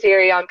conspiracy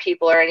theory on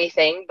people or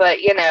anything,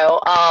 but, you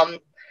know,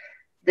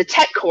 the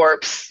tech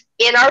corps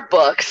in our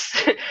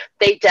books,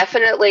 they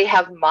definitely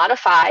have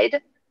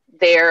modified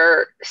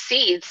their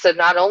seeds. So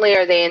not only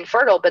are they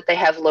infertile, but they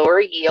have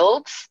lower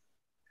yields.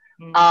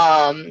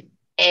 And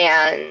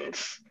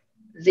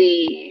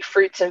the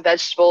fruits and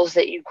vegetables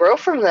that you grow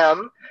from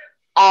them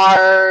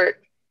are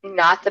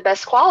not the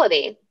best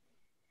quality.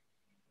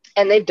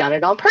 And they've done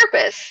it on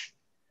purpose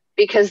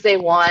because they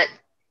want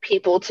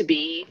people to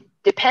be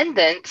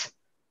dependent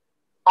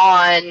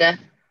on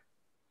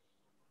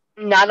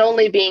not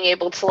only being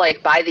able to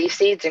like buy these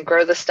seeds and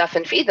grow the stuff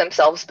and feed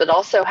themselves, but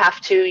also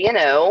have to, you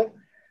know,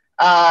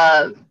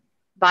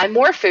 buy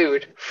more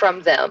food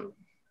from them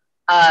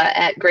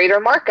at greater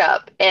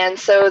markup. And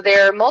so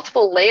there are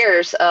multiple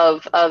layers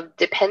of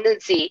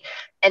dependency.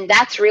 And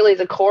that's really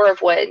the core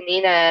of what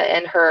Nina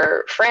and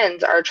her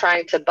friends are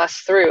trying to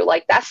bust through.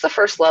 Like, that's the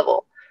first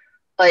level.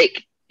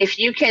 Like, if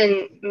you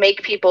can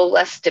make people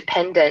less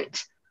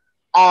dependent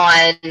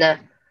on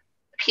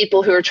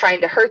people who are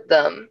trying to hurt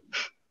them,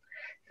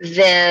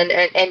 then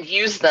and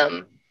use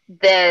them,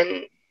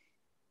 then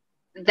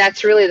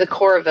that's really the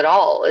core of it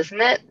all,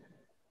 isn't it?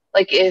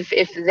 Like, if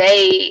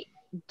they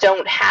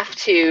don't have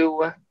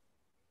to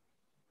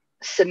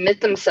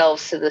submit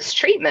themselves to this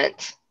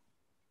treatment,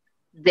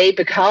 they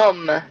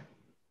become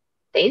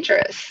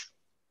dangerous.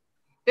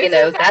 You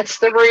know, that's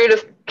the root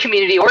of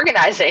community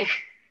organizing.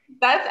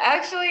 That's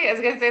actually, I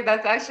was going to say,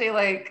 that's actually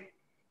like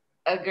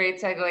a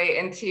great segue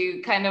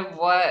into kind of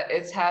what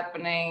is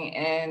happening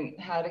in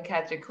How to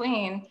Catch a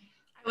Queen.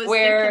 I was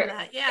thinking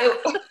that,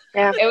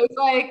 yeah. It was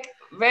like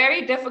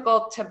very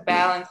difficult to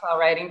balance while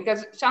writing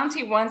because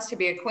Shanti wants to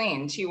be a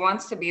queen. She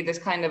wants to be this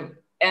kind of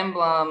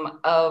emblem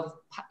of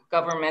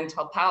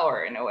governmental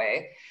power in a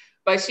way,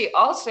 but she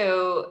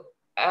also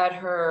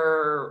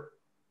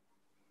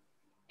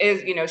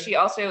she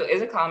also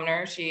is a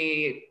commoner.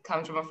 She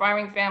comes from a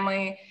farming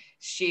family.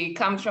 She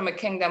comes from a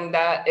kingdom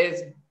that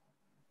is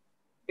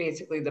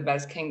basically the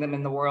best kingdom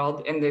in the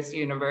world in this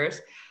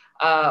universe.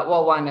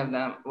 Well, one of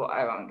them. Well,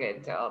 I won't get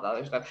into all the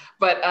other stuff,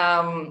 but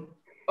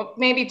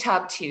maybe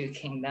top two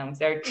kingdoms.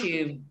 There are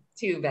two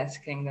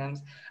best kingdoms.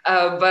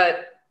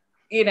 But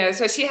you know,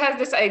 so she has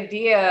this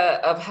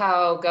idea of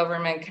how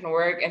government can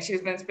work, and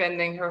she's been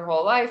spending her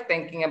whole life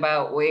thinking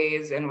about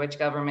ways in which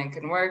government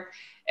can work,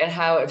 and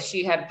how if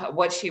she had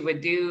what she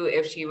would do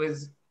if she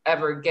was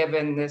ever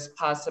given this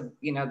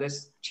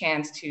this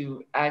chance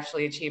to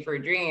actually achieve her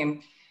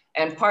dream.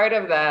 And part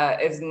of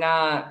that is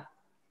not,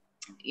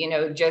 you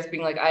know, just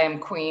being like, I am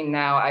queen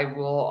now, I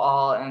rule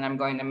all, and I'm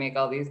going to make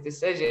all these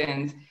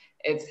decisions.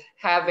 It's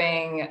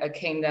having a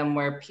kingdom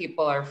where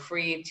people are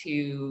free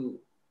to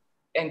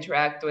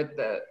interact with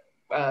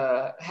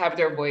have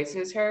their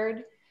voices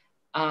heard,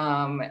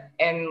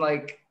 and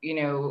like,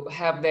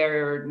 have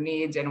their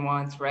needs and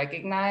wants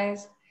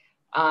recognized.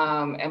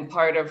 And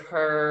part of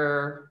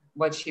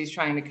what she's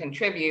trying to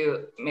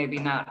contribute, maybe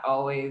not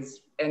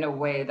always in a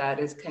way that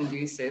is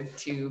conducive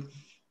to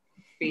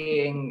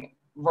being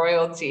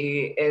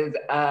royalty, is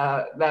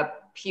that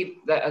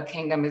a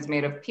kingdom is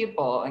made of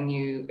people, and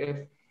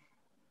if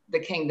the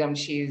kingdom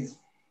she's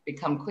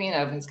become queen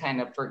of has kind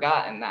of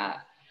forgotten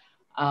that,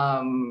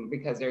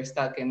 because they're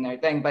stuck in their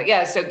thing. But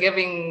yeah, so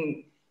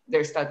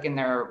they're stuck in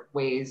their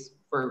ways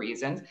for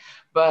reasons,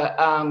 but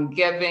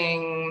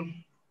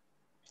giving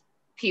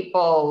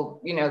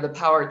people, the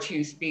power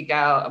to speak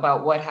out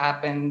about what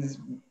happens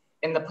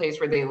in the place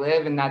where they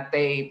live and that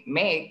they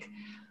make,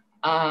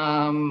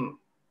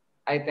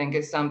 I think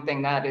is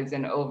something that is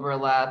an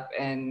overlap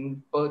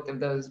in both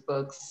of those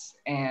books,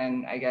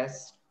 and I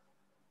guess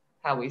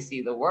how we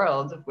see the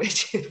world,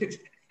 which is,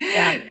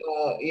 just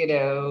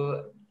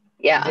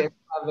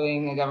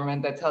having a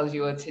government that tells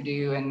you what to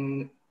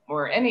do,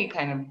 or any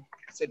kind of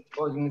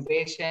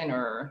organization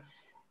or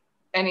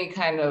any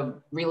kind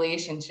of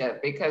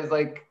relationship, because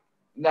like,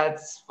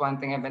 that's one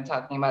thing I've been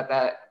talking about,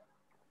 that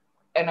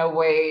in a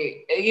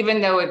way,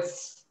 even though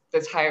it's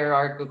this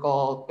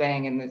hierarchical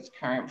thing in this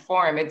current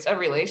form, it's a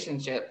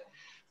relationship.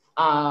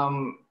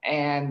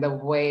 And the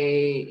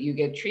way you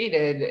get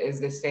treated is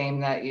the same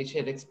that you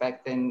should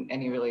expect in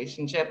any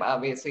relationship.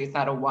 Obviously, it's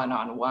not a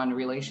one-on-one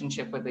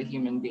relationship with a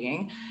human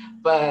being,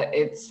 but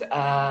it's,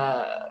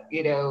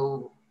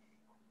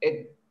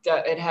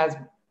 it has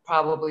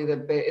probably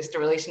it's the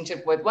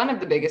relationship with one of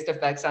the biggest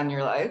effects on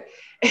your life.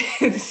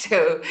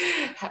 So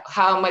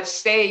how much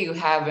say you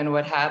have in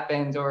what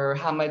happens, or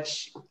how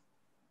much,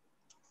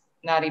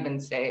 not even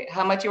say,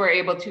 how much you are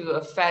able to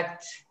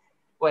affect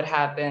what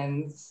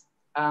happens.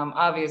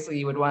 Obviously,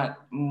 you would want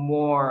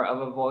more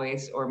of a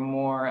voice, or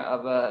more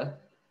of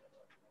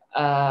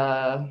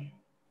a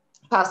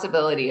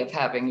possibility of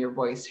having your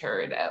voice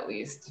heard, at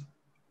least.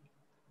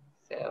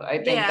 So I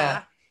think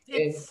that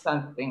is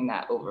something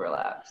that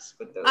overlaps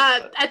with those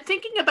books. I'm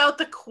thinking about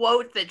the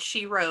quote that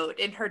she wrote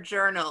in her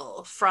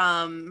journal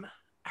from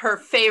her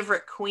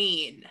favorite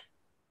queen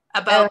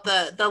about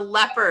the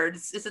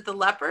leopards. Is it the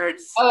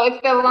leopards? Oh,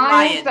 it's the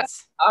lions. The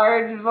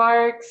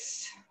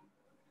aardvarks.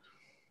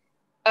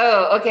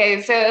 Oh,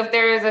 okay. So if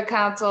there is a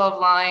council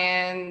of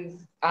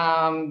lions,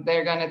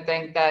 they're going to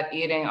think that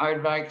eating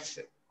aardvarks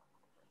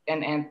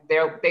and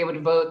they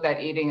would vote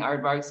that eating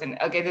aardvarks, and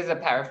okay, this is a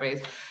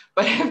paraphrase,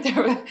 but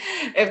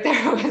if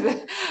there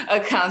was a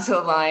council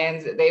of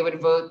lions, they would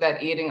vote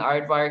that eating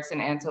aardvarks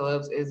and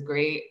antelopes is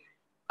great.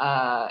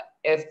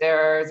 If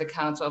there's a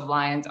council of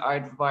lions,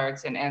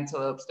 aardvarks, and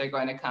antelopes, they're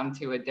going to come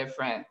to a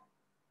different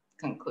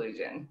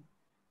conclusion.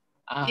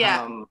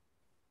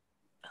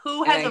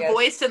 Who has a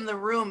voice in the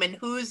room, and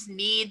whose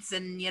needs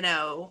and,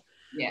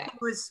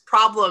 whose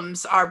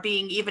problems are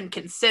being even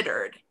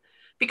considered?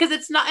 Because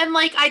it's not, and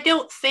like, I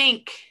don't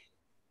think,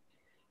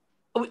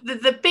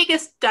 the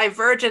biggest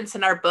divergence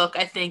in our book,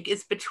 I think,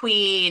 is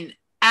between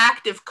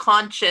active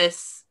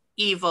conscious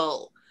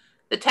evil.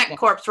 The tech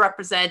corps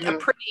represent a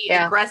pretty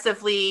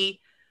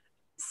aggressively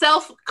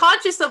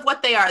self-conscious of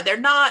what they are. They're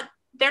not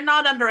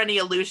under any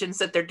illusions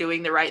that they're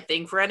doing the right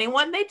thing for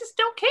anyone. They just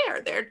don't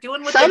care. They're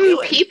doing what they're doing.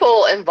 Some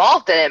people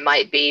involved in it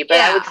might be, but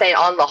I would say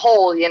on the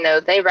whole,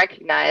 they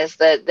recognize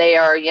that they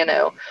are,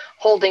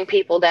 holding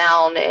people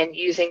down and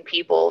using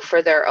people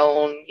for their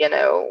own,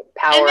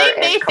 power and they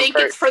may comfort. Think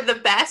it's for the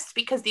best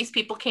because these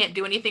people can't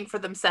do anything for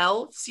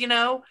themselves,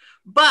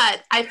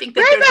 but I think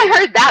that I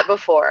heard that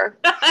before.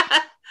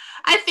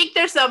 I think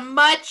there's a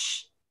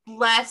much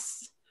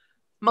less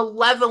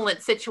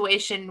malevolent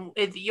situation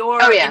with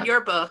in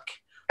your book.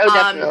 Oh,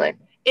 definitely.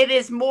 It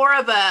is more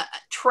of a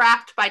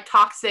trapped by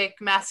toxic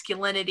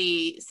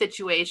masculinity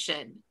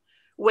situation,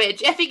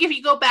 which I think if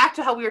you go back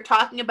to how we were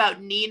talking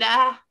about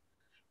Nina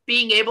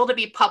being able to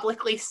be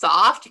publicly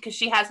soft because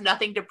she has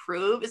nothing to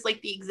prove, is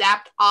like the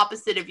exact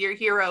opposite of your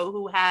hero,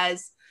 who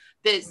has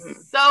this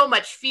so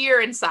much fear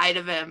inside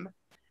of him.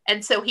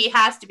 And so he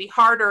has to be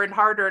harder and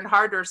harder and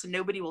harder so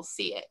nobody will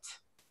see it.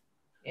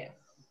 Yeah.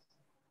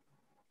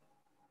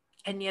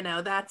 And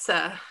that's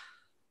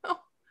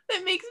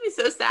that makes me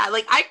so sad.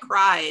 Like, I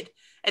cried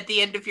at the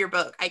end of your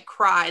book. I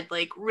cried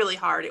like really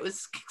hard. It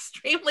was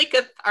extremely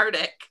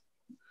cathartic.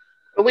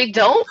 But we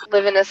don't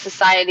live in a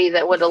society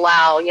that would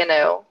allow,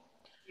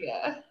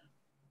 Yeah.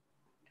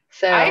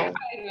 So I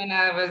cried when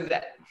I was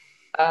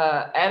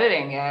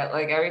editing it.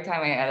 Like, every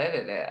time I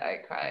edited it, I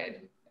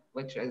cried,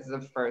 which was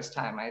the first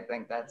time I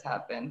think that's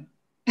happened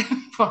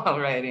while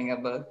writing a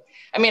book.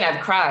 I mean, I've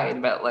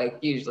cried, but like,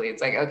 usually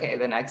it's like, okay,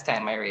 the next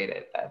time I read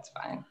it, that's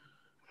fine.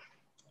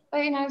 But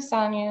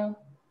Sanyu,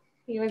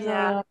 he was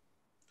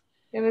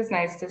it was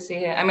nice to see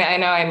him. I mean, I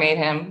know I made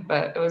him,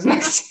 but it was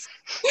nice.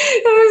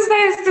 It was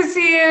nice to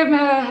see him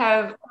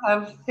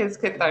have his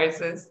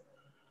catharsis.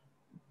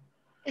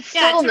 It's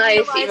still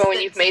nice even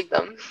when you've made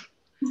them.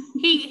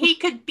 He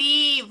could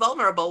be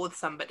vulnerable with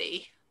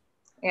somebody.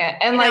 Yeah,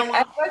 and I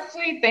was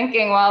actually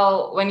thinking,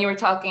 when you were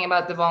talking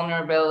about the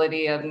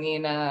vulnerability of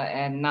Nina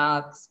and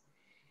Knox,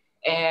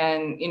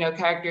 and, you know,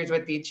 characters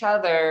with each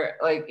other.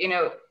 Like, you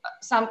know,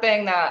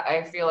 something that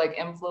I feel like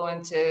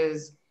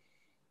influences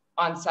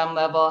on some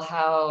level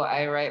how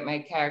I write my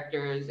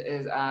characters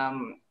is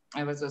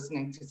I was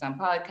listening to some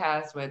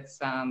podcast with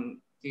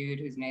some dude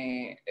whose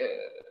name,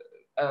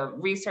 a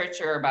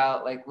researcher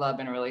about like love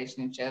and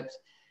relationships.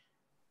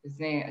 His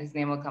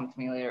name will come to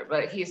me later,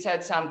 but he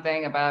said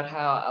something about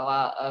how a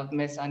lot of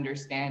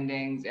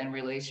misunderstandings in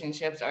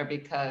relationships are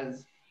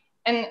because,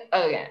 and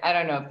again, I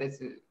don't know if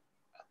this is,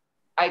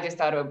 I just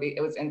thought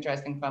it was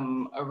interesting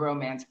from a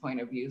romance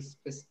point of view,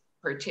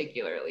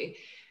 particularly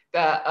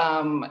that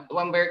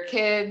when we're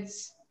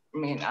kids, I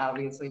mean,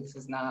 obviously this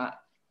is not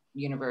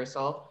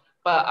universal,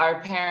 but our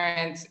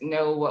parents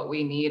know what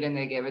we need and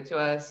they give it to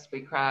us.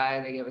 We cry,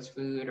 they give us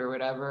food or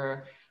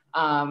whatever.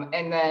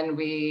 And then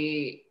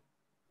we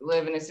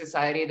live in a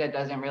society that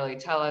doesn't really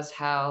tell us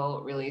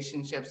how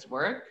relationships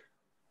work.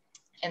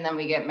 And then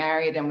we get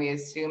married and we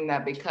assume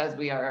that because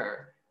we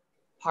are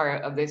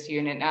part of this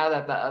unit now,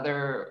 that the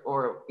other,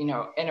 or, you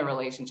know, in a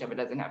relationship, it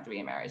doesn't have to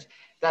be a marriage,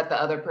 that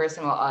the other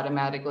person will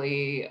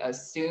automatically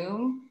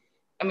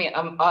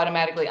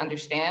automatically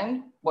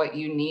understand what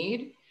you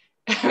need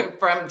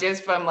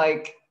from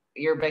like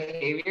your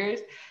behaviors.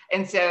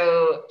 And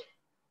so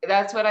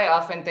that's what I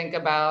often think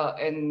about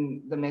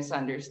in the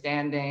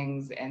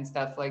misunderstandings and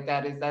stuff like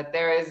that, is that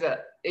there is a,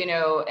 you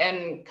know,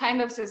 and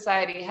kind of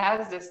society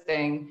has this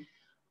thing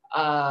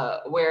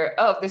where,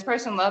 oh, if this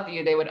person loved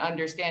you, they would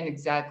understand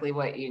exactly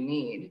what you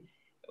need.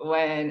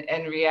 When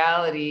in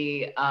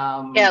reality,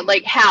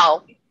 like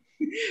how?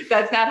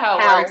 That's not how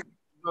it works.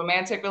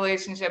 Romantic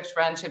relationships,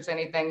 friendships,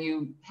 anything,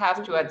 you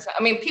have to,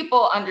 I mean,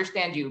 people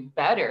understand you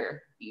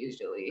better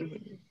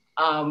usually.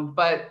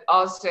 But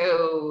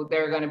also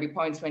there are going to be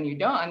points when you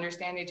don't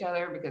understand each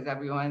other because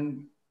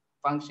everyone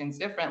functions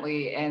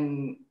differently,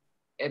 and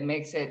it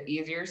makes it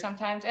easier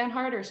sometimes and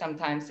harder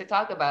sometimes to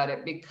talk about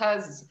it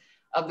because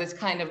of this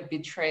kind of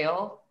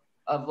betrayal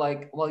of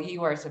like, well,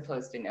 you are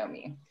supposed to know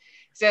me.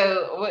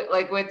 So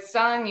like with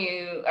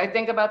Sanyu, I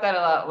think about that a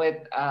lot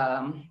with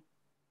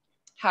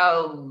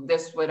how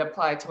this would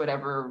apply to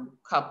whatever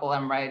couple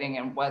I'm writing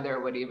and whether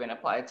it would even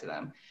apply to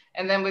them.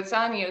 And then with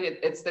Sanyu,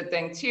 it's the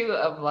thing too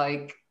of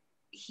like,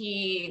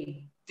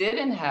 he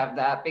didn't have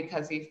that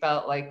because he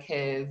felt like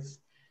his,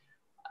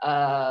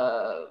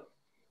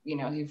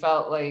 he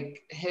felt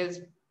like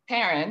his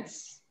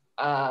parents,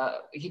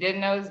 he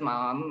didn't know his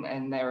mom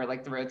and they were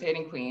like the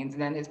rotating queens.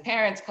 And then his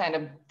parents kind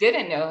of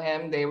didn't know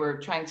him. They were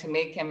trying to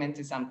make him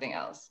into something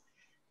else.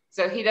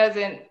 So he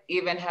doesn't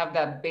even have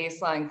that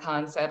baseline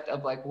concept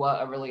of like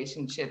what a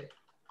relationship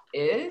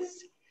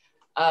is.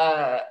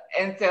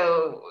 And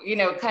so, you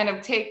know, kind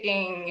of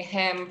taking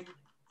him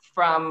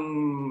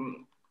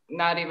from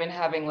not even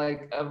having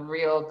like a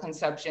real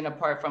conception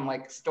apart from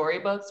like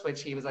storybooks,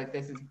 which he was like,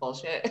 this is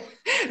bullshit.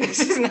 This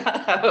is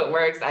not how it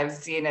works. I've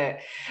seen it.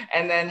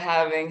 And then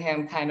having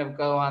him kind of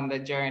go on the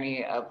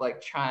journey of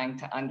like trying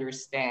to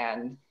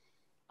understand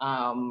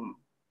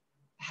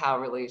how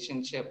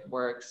relationship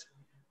works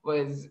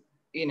was,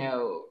 you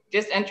know,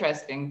 just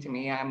interesting to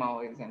me. I'm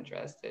always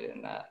interested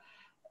in that.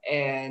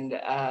 And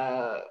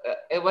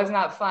it was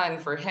not fun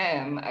for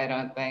him, I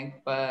don't think,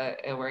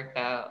 but it worked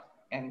out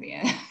in the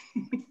end.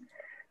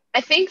 I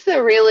think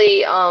the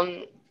really,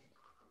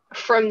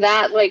 from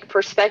that like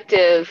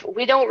perspective,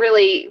 we don't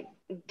really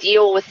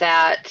deal with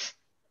that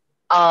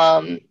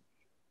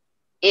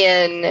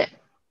in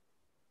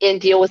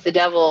Deal with the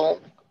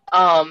Devil,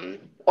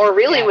 or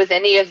really with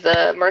any of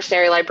the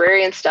mercenary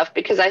librarian stuff,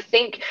 because I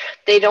think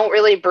they don't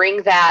really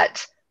bring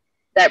that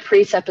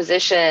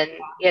presupposition,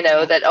 you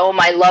know, that, oh,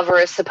 my lover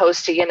is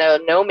supposed to, you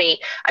know me.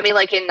 I mean,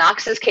 like in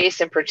Knox's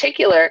case in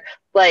particular,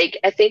 like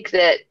I think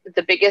that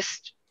the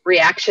biggest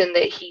reaction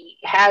that he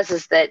has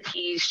is that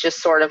he's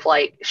just sort of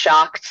like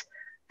shocked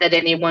that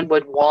anyone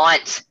would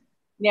want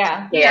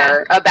to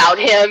care about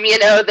him, you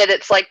know, that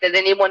it's like that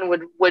anyone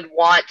would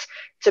want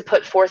to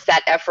put forth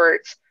that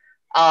effort.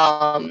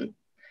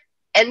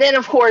 And then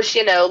of course,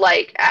 you know,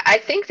 like I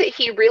think that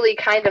he really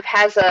kind of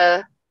has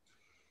a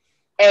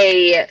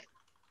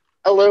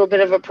little bit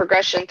of a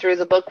progression through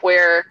the book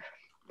where,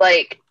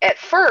 like, at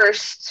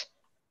first,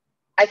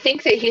 I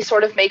think that he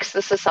sort of makes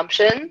this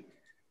assumption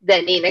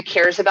that Nina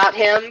cares about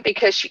him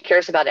because she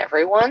cares about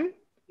everyone.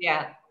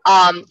 Yeah.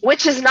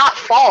 Which is not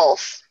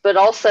false, but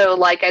also,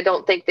 like, I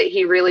don't think that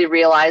he really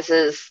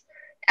realizes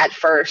at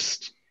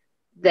first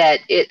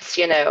that it's,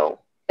 you know,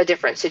 a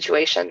different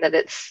situation, that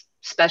it's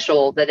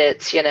special, that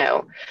it's, you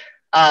know,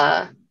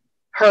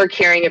 her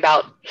caring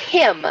about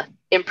him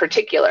in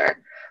particular.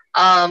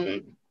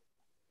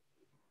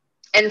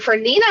 And for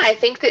Nina, I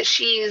think that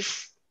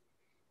she's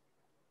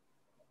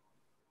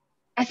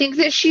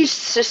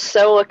just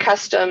so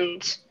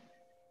accustomed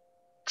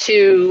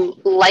to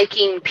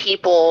liking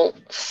people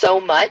so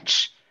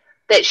much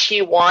that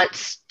she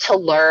wants to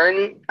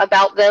learn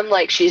about them.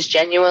 Like, she's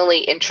genuinely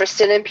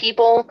interested in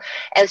people.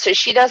 And so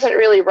she doesn't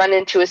really run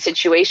into a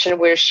situation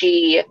where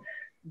she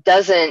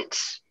doesn't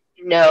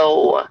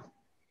know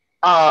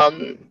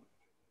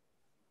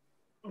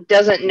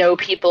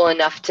people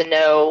enough to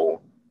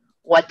know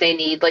what they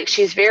need. Like,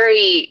 she's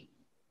very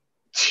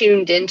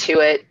tuned into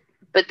it,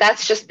 but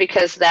that's just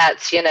because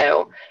that's,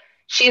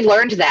 she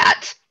learned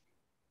that.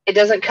 It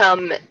doesn't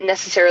come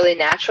necessarily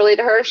naturally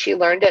to her. She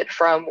learned it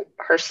from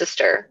her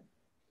sister.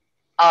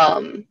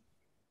 And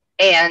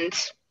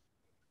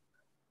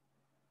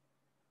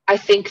I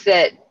think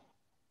that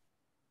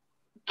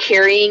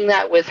carrying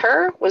that with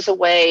her was a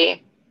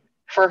way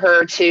for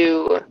her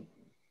to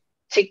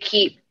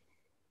keep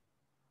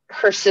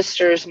her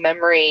sister's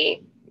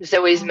memory,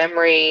 Zoe's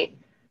memory,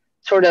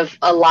 sort of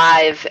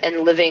alive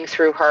and living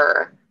through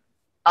her.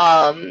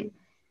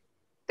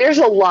 There's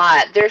a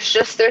lot. There's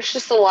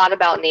just a lot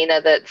about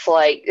Nina that's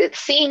like, it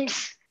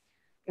seems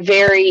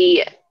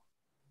very,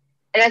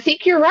 and I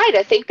think you're right.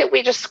 I think that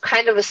we just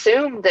kind of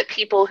assume that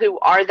people who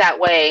are that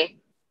way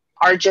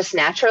are just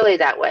naturally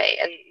that way,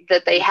 and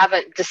that they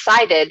haven't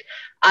decided,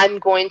 I'm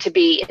going to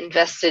be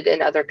invested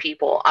in other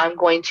people. I'm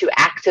going to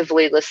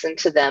actively listen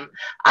to them.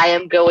 I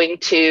am going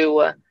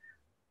to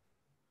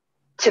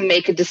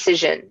make a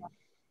decision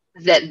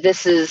that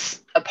this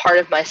is a part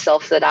of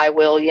myself that I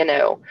will,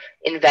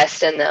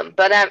 invest in them.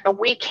 But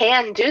we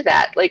can do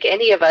that. Like,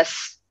 any of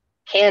us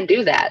can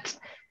do that.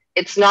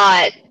 It's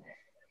not,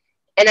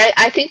 and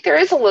I think there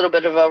is a little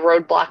bit of a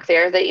roadblock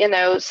there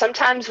that,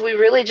 sometimes we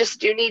really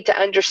just do need to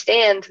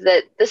understand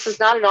that this is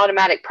not an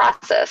automatic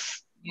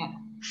process. Yeah.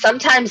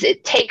 Sometimes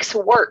it takes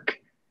work.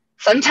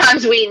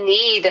 Sometimes we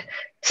need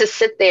to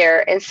sit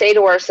there and say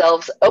to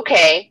ourselves,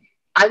 okay,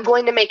 I'm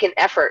going to make an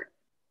effort.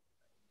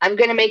 I'm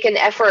going to make an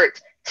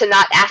effort to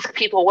not ask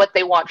people what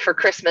they want for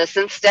Christmas.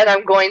 Instead,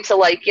 I'm going to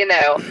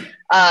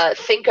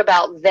think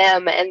about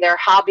them and their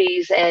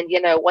hobbies and,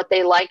 what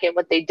they like and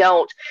what they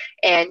don't.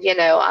 And,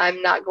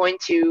 I'm not going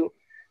to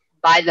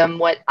buy them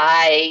what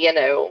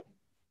I,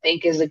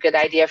 think is a good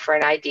idea for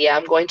an idea.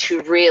 I'm going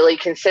to really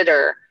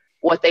consider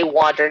what they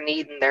want or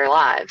need in their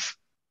lives.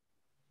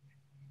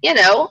 And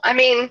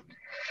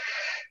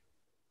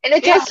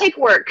it does take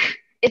work.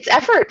 It's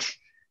effort.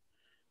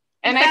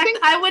 In fact,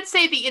 I would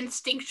say the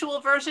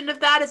instinctual version of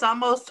that is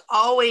almost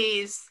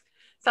always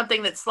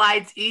something that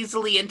slides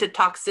easily into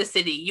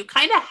toxicity. You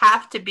kind of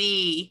have to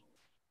be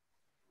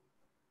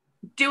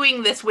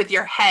doing this with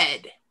your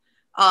head.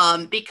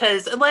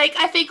 Because,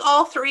 I think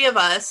all three of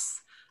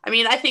us,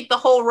 I think the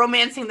whole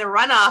romancing the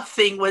runoff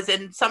thing was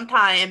in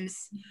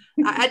sometimes.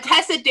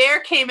 Tessa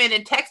Dare came in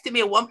and texted me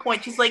at one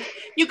point. She's like,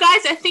 you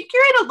guys, I think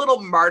you're in a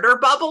little martyr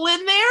bubble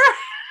in there.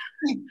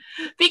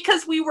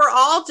 Because we were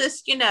all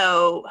just,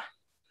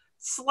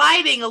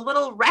 sliding a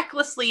little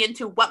recklessly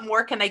into what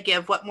more can I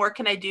give? What more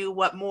can I do?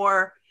 What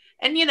more?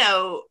 And,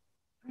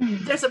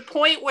 there's a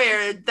point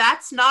where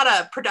that's not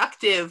a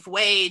productive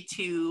way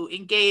to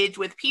engage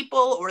with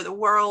people or the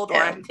world or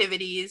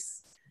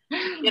activities,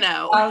 Can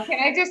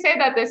I just say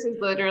that this is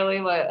literally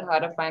what How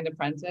to Find a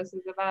Princess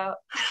is about?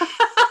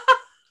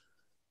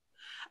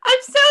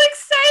 I'm so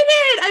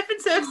excited. I've been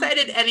so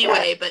excited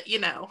anyway, but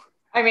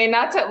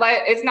not to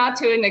it's not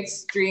to an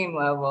extreme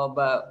level,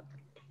 but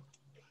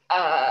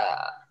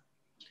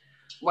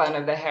one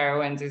of the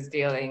heroines is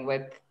dealing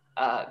with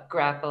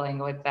grappling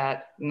with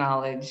that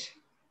knowledge.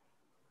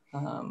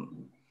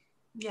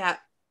 Yeah.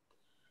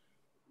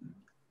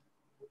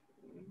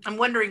 I'm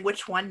wondering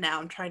which one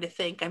now. I'm trying to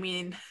think.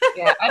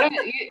 Yeah, I don't.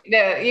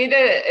 You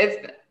did.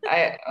 It's.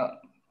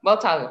 We'll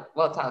talk.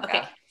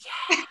 Okay.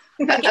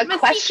 A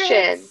question.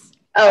 Secrets.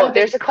 Oh,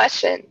 there's a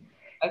question.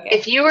 Okay.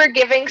 If you were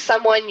giving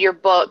someone your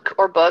book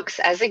or books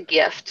as a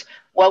gift,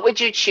 what would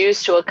you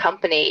choose to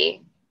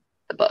accompany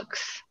the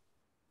books?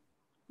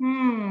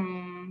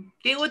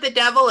 Deal with the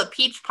devil, a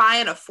peach pie,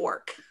 and a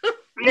fork.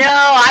 No,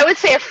 I would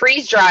say a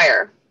freeze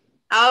dryer.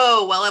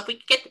 Oh, well, if we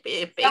could get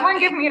the big someone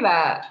give me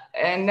that,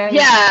 and then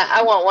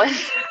I want one.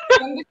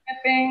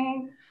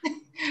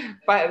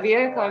 But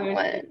via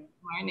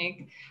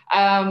morning.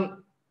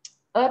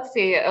 Let's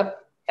see, a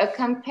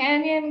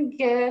companion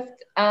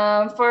gift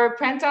for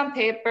print on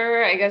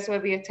paper, I guess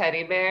would be a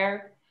teddy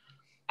bear.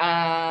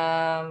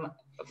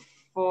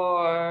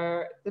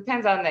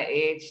 Depends on the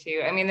age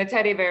too. The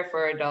teddy bear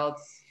for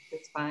adults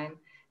is fine,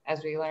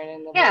 as we learn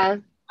in the book.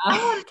 I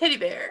want a teddy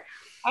bear.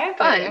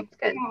 Fun.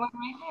 Good.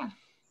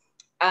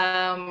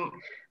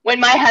 When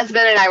my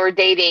husband and I were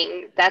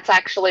dating, that's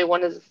actually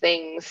one of the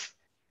things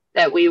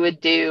that we would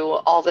do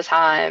all the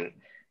time,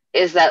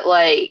 is that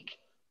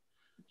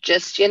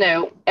just,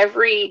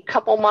 every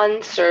couple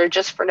months or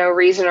just for no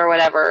reason or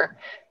whatever,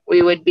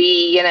 we would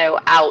be,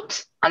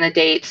 out on a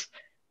date.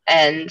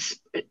 And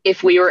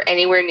if we were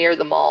anywhere near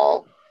the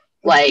mall,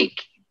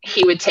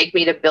 he would take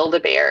me to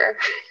Build-A-Bear.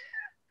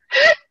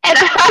 And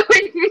I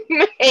would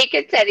make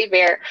a teddy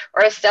bear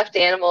or a stuffed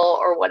animal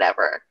or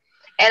whatever.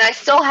 And I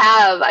still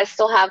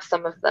have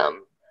some of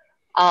them.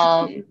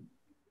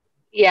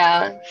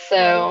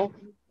 So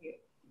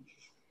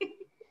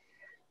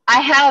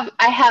I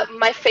have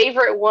my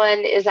favorite one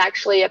is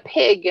actually a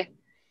pig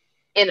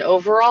in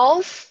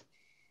overalls.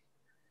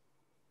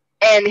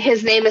 And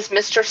his name is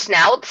Mr.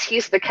 Snouts.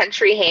 He's the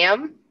country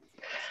ham.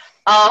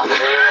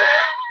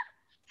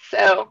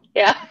 So,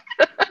 yeah.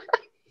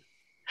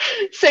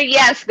 So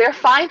yes, they're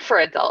fine for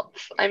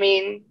adults. I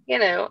mean,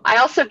 I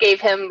also gave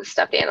him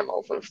stuffed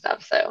animals and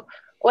stuff. So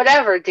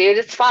whatever, dude,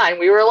 it's fine.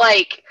 We were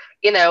like,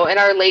 in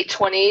our late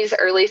 20s,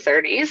 early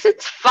 30s.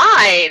 It's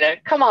fine.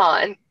 Come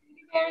on.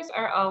 Bears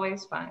are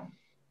always fun.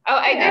 Oh,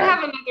 I did Yeah.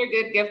 have another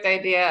good gift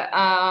idea.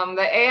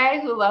 The AI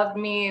who loved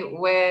me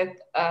with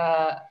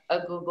a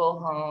Google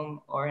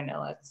Home or an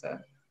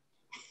Alexa.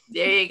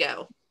 There you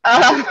go.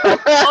 Only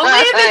Only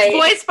if it's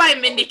voiced by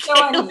Mindy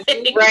Kaling.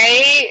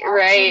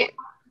 Right.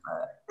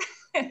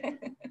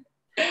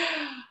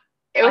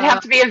 It would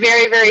have to be a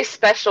very, very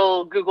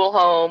special Google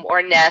Home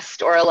or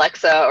Nest or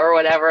Alexa or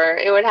whatever.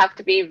 It would have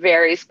to be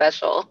very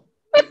special.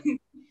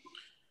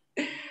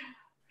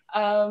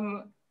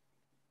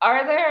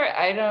 Are there,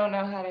 I don't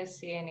know how to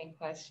see any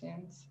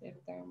questions, if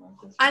there are more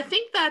questions. I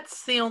think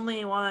that's the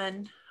only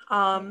one.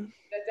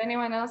 Does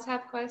anyone else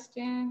have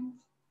questions?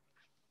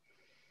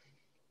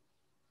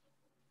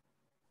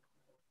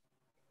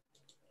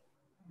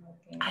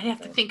 I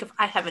have to think if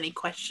I have any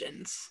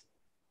questions.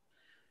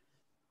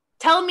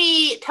 Tell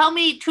me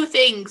 2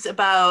 things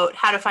about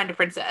How to Find a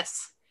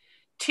Princess.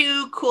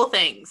 2 cool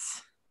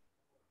things.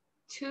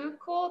 2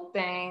 cool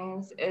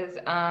things is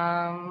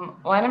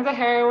one of the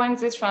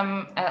heroines is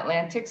from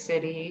Atlantic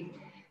City,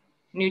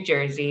 New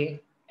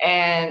Jersey.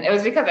 And it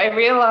was because I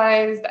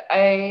realized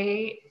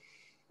I'm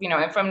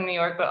from New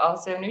York, but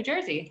also New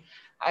Jersey.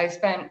 I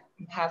spent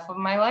half of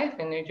my life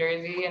in New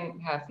Jersey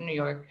and half in New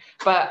York,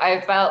 but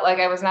I felt like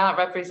I was not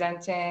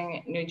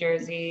representing New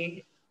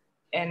Jersey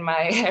in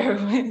my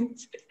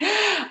heroines.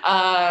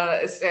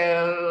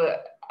 So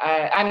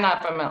I'm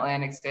not from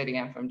Atlantic City,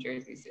 I'm from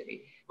Jersey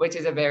City, which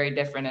is a very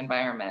different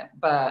environment.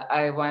 But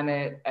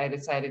I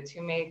decided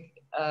to make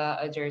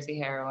a Jersey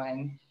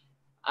heroine.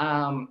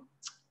 And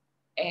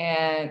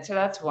so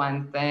that's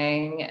one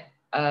thing.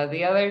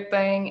 The other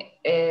thing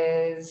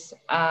is,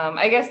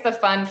 I guess the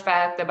fun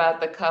fact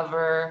about the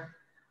cover,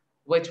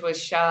 which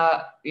was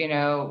shot,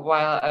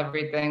 while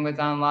everything was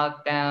on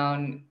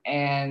lockdown.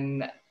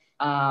 And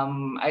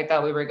I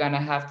thought we were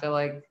gonna have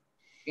to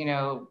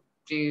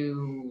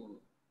do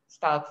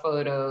stock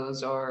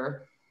photos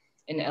or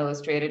an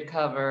illustrated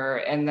cover.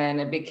 And then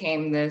it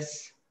became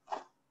this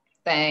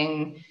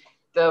thing.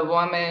 The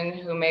woman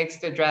who makes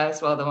the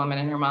dress, the woman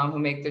and her mom who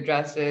make the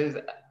dresses.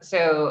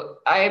 So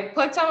I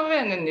put some of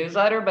it in the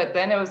newsletter, but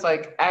then it was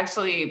like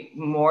actually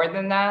more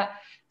than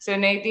that. So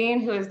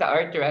Nadine, who is the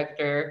art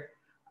director,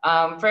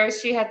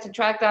 first she had to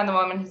track down the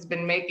woman who's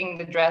been making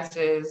the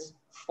dresses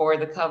for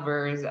the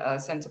covers,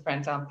 sent to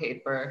print on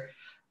paper.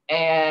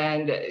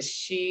 And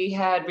she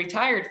had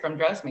retired from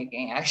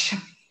dressmaking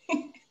actually.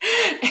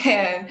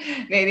 And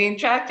Nadine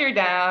tracked her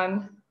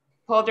down,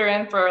 pulled her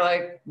in for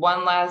like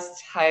one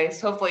last heist.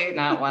 Hopefully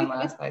not one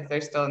last heist.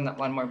 There's still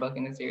one more book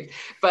in the series,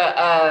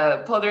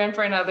 but pulled her in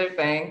for another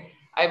thing.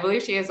 I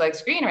believe she is like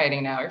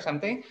screenwriting now or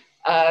something.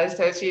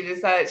 So she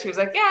decided, she was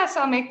like, yes,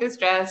 I'll make this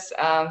dress.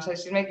 So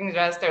she's making the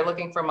dress. They're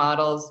looking for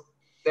models.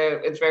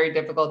 It's very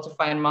difficult to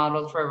find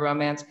models for a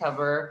romance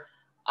cover.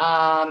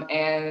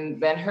 And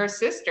then her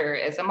sister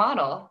is a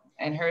model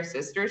and her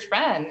sister's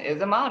friend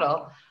is a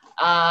model.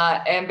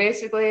 And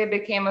basically it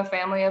became a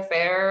family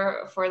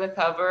affair for the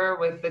cover,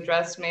 with the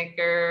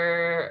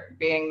dressmaker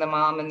being the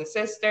mom and the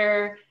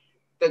sister,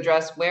 the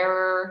dress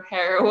wearer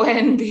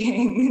heroine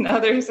being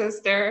another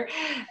sister,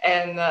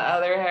 and the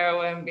other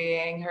heroine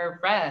being her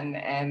friend.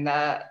 And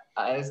that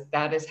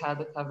is how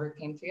the cover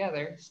came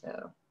together.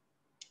 So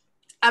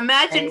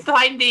imagine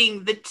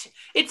finding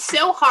it's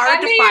so hard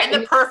to find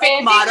the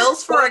perfect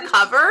models for a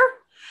cover,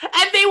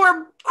 and they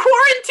were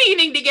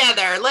quarantining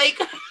together.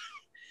 Like,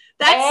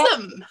 that's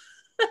them.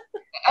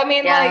 I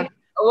mean, like,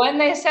 when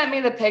they sent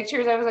me the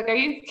pictures, I was like, are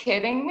you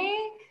kidding me?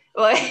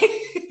 Like,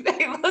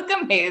 they look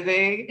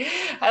amazing.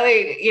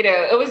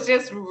 It was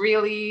just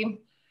really,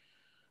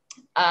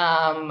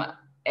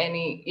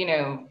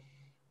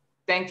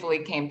 thankfully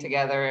came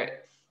together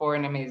for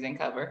an amazing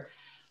cover.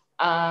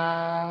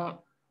 Am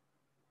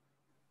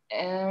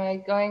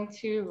I going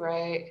to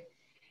write?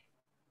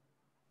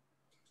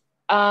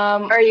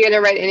 Are you going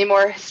to write any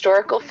more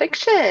historical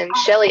fiction?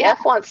 Shelley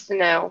F. wants to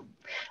know.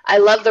 I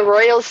love the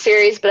Royals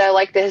series, but I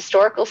like the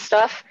historical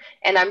stuff,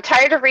 and I'm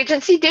tired of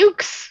Regency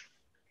Dukes.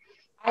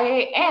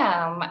 I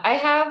am. I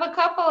have a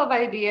couple of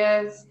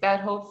ideas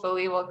that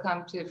hopefully will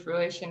come to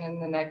fruition in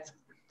the next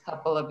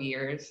couple of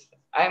years.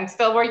 I'm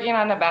still working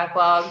on a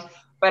backlog,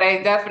 but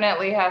I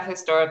definitely have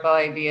historical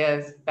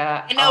ideas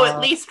that I know at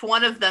least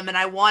one of them, and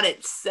I want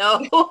it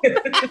so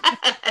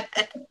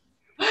bad.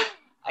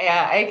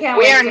 Yeah, I can't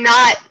wait. We are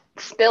not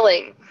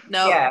spilling.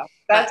 No. Yeah,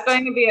 that's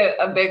going to be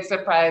a big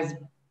surprise.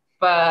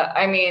 But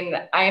I mean,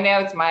 I know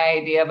it's my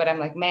idea, but I'm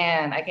like,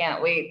 man, I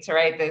can't wait to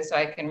write this so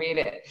I can read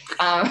it.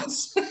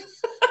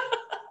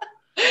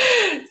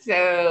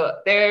 So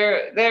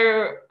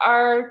there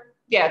are,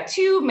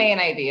 2 main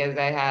ideas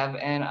I have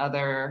and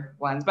other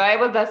ones, but I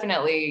will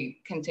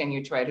definitely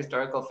continue to write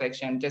historical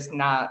fiction, just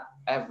not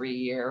every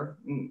year.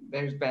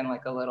 There's been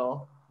like a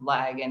little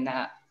lag in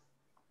that.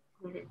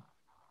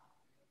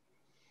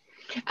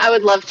 I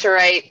would love to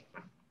write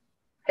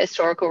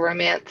historical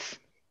romance.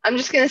 I'm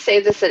just gonna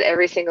say this at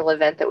every single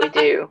event that we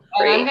do.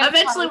 Bree.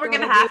 Eventually, we're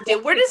gonna have to.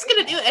 We're just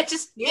gonna do it.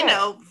 Just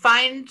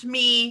find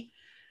me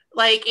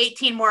like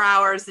 18 more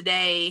hours a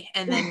day,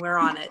 and then we're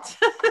on it.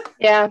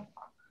 Yeah,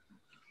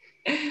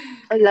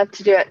 I'd love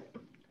to do it.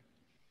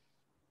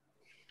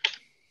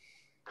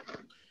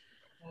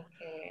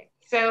 Okay,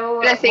 so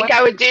And I think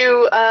I would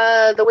do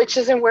the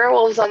Witches and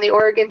Werewolves on the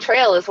Oregon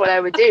Trail is what I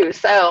would do.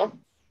 So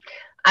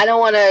I don't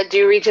want to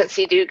do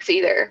Regency Dukes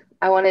either.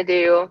 I want to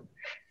do.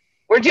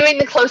 We're doing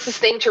the closest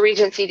thing to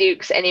Regency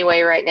Dukes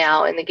anyway right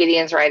now in the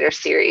Gideon's Riders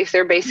series.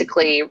 They're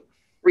basically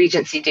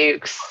Regency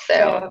Dukes.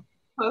 So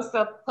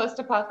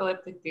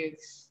post-apocalyptic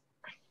dukes.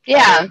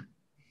 Yeah.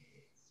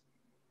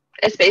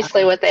 It's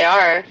basically what they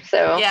are.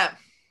 So yeah.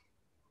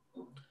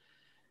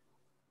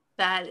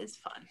 That is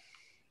fun.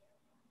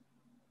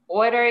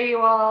 What are you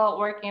all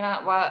working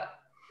on?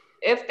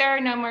 If there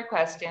are no more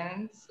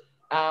questions,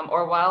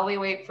 or while we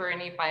wait for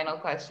any final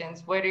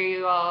questions, what are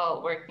you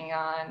all working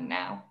on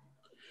now?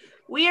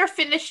 We are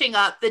finishing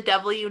up The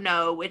Devil You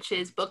Know, which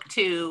is book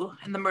 2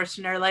 in the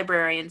Mercenary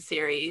Librarian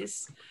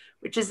series,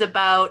 which is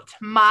about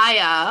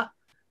Maya,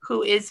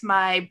 who is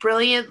my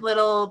brilliant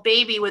little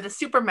baby with a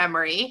super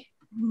memory.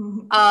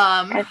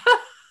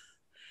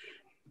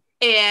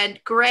 And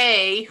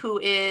Gray, who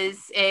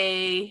is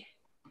a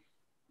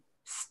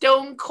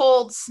stone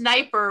cold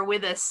sniper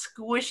with a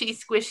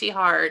squishy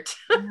heart.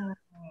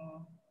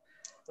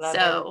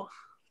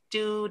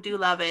 Do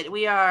love it.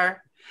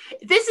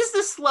 This is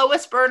the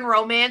slowest burn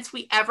romance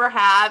we ever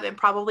have and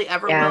probably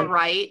ever will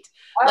write.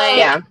 You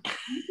can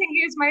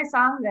use my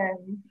song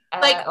then.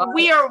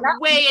 We are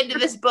way into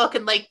this book,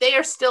 and they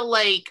are still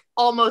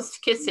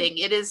almost kissing.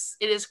 It is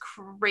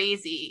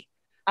crazy.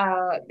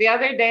 The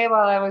other day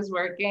while I was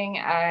working,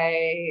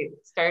 I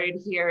started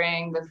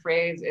hearing the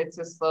phrase "it's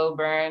a slow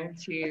burn"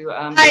 to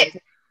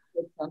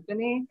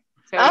company.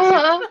 So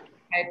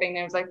typing, and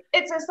it was like,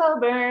 "It's a slow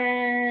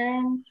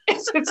burn.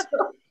 It's a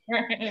slow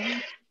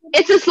burn."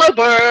 It's a slow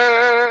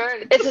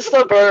burn. It's a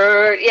slow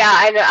burn. Yeah,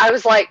 I know. I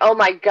was like, oh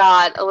my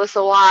God,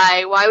 Alyssa,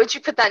 why? Why would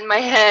you put that in my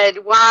head?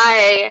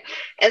 Why?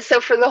 And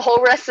so for the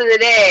whole rest of the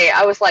day,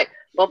 I was like,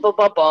 bum, bum,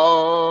 bum,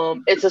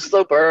 bum. It's a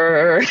slow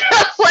burn.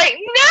 I was like,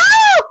 no.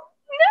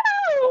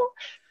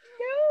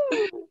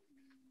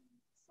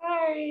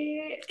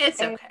 Sorry.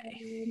 It's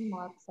okay. I'm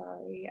not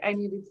sorry. I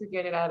needed to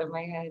get it out of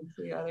my head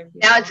to other people.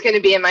 Now it's going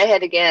to be in my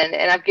head again,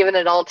 and I've given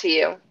it all to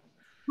you.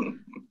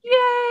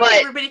 Yay! But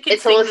everybody can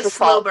sing the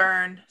slow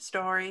burn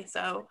story.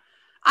 So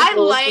I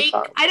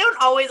don't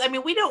always. I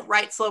mean, we don't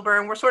write slow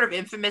burn. We're sort of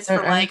infamous for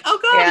oh God,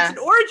 it's an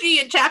orgy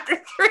in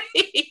chapter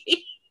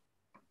 3.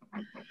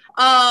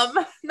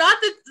 Not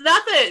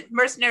that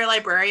Mercenary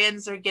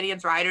Librarians or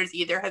Gideon's Riders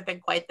either have been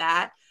quite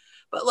that,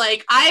 but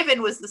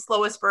Ivan was the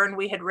slowest burn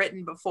we had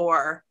written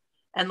before,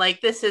 and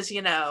this is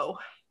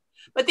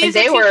but these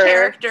are two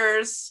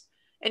characters.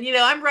 And,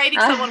 I'm writing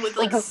someone with,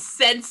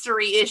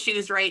 sensory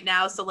issues right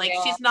now. So,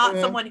 she's not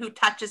someone who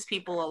touches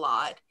people a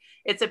lot.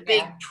 It's a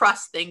big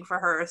trust thing for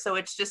her. So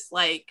it's just,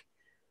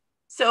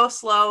 so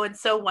slow and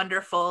so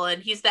wonderful.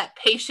 And he's that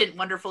patient,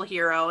 wonderful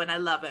hero. And I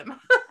love him.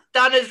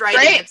 Donna's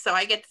writing it, so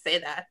I get to say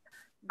that.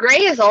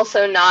 Gray is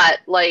also not,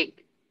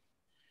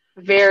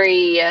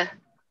 very...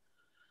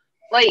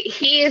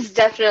 he is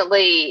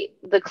definitely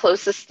the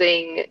closest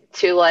thing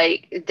to,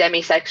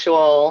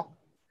 demisexual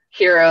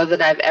hero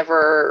that I've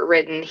ever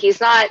written. He's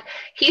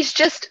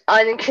just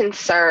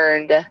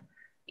unconcerned,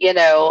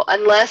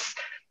 unless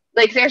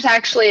there's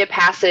actually a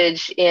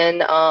passage in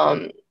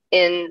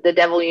The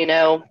Devil You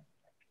Know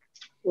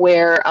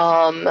where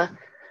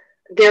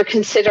they're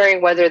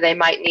considering whether they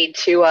might need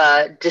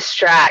to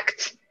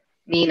distract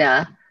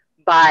Nina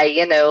by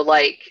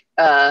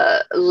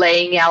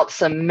laying out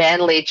some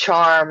manly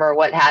charm or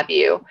what have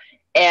you,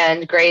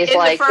 and Gray's in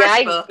the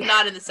first book,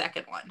 not in the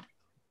second one.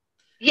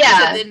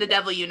 Yeah. In The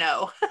Devil You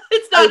Know.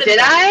 It's not did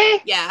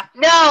I? Yeah.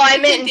 No, I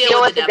meant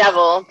Deal with the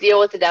Devil. Deal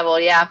with the Devil,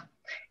 yeah.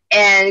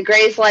 And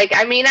Gray's I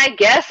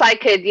guess I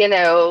could,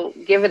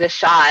 give it a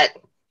shot.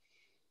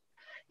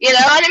 And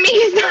I mean,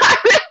 he's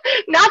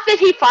not that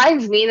he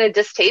finds Nina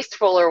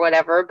distasteful or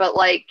whatever, but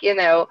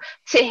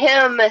to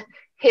him,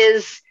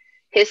 his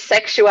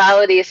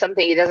sexuality is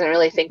something he doesn't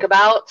really think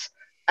about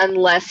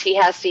unless he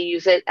has to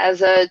use it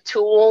as a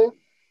tool.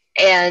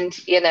 And,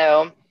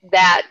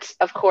 that,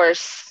 of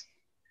course,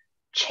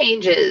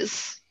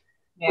 changes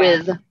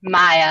with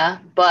Maya,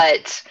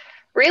 but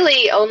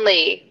really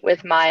only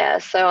with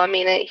Maya. So I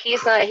mean, he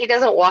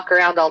doesn't walk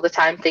around all the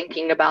time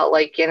thinking about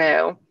what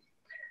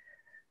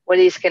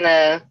he's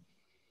gonna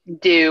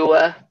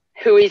do,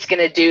 who he's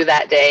gonna do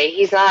that day.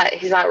 He's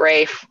not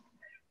Rafe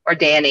or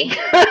Danny for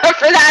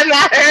that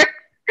matter.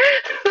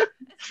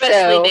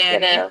 Especially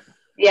Danny.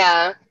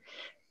 Yeah,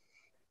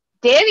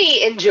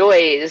 Danny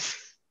enjoys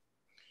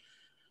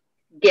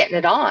getting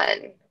it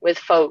on with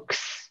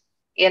folks.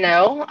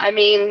 I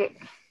mean,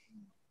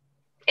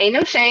 ain't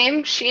no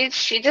shame. She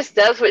just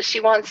does what she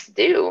wants to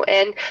do.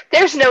 And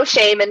there's no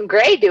shame in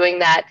Gray doing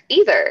that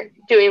either,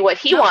 doing what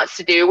he wants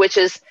to do, which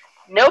is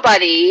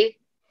nobody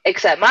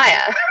except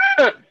Maya.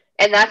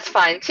 And that's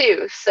fine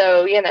too.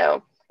 So,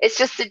 It's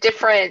just a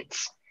different.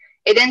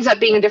 It ends up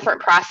being a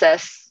different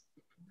process,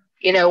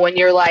 you know, when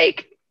you're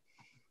like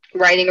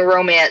writing a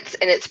romance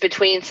and it's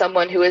between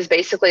someone who is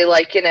basically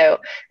like, you know,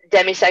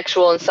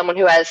 demisexual and someone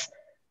who has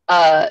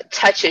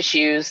touch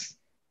issues.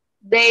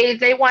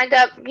 They wind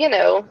up, you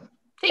know,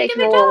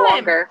 taking a little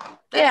longer.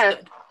 That's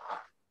good.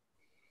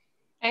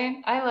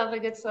 I love a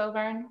good slow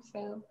burn,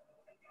 so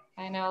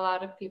I know a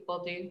lot of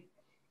people do.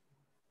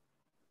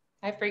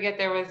 I forget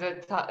there was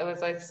it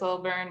was like slow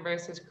burn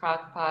versus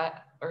crock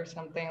pot or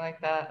something like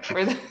that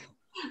for the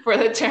for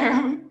the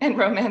term in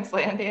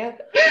Romancelandia.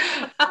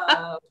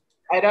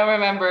 I don't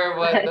remember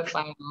what the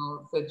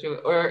final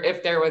situation or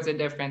if there was a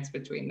difference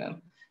between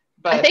them.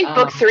 But I think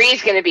book 3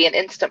 is going to be an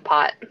instant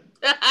pot.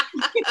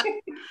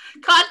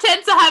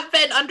 Contents have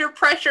been under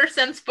pressure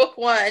since book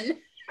 1.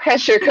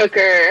 Pressure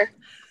cooker.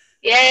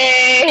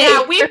 Yay!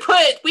 Yeah, we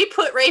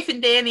put Rafe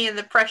and Danny in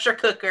the pressure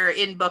cooker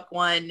in book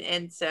 1,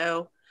 and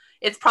so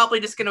it's probably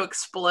just going to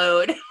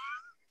explode.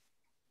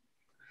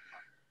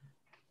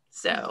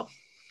 So,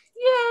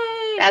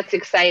 yay! That's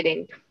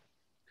exciting.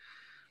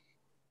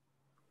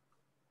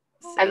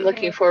 So, I'm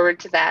looking forward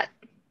to that.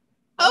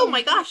 Oh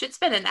my gosh, it's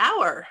been an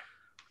hour.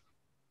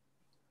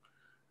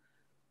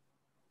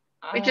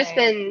 We've just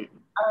been...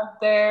 Are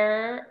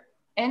there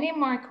any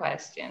more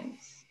questions?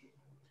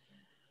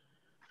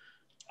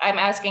 I'm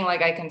asking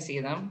like I can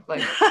see them.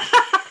 Like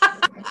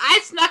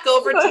I snuck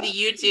over to the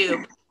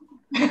YouTube.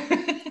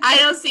 I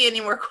don't see any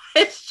more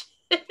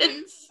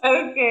questions.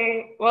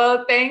 Okay.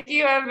 Well, thank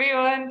you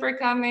everyone for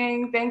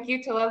coming. Thank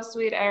you to Love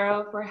Sweet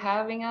Arrow for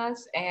having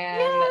us.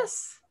 And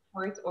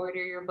please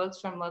order your books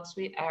from Love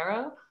Sweet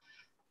Arrow.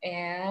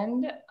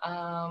 And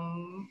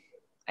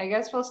I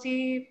guess we'll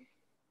see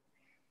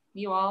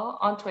you all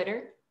on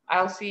Twitter.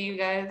 I'll see you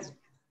guys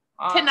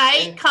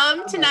tonight.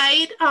 Come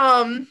tonight.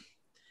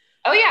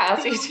 Oh yeah,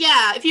 I'll see you.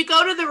 Yeah, if you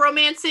go to the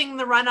Romancing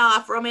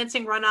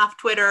Runoff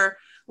Twitter,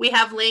 we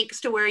have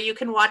links to where you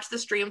can watch the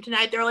stream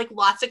tonight. There are like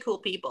lots of cool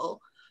people,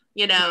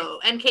 you know,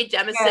 NK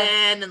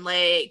Jemison and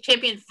like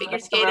champion figure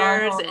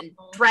skaters and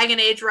Dragon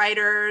Age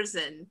writers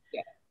and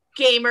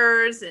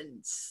gamers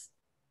and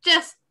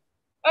just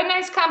a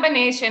nice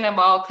combination of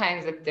all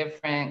kinds of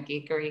different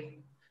geekery.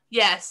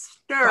 Yes,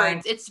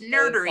 nerds. It's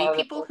nerdery.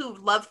 People who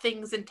love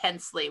things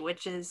intensely,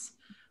 which is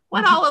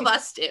what all of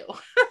us do.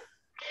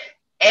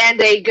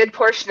 And a good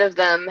portion of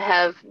them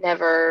have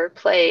never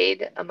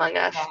played Among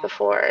Us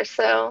before,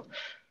 so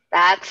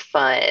that's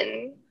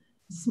fun.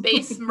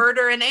 Space,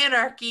 murder, and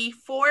anarchy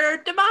for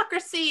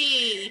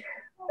democracy.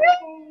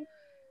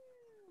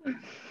 Yay,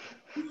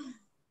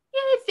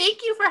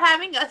 thank you for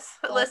having us,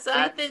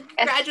 Alyssa.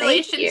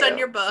 Congratulations on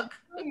your book.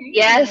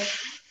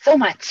 Yes, so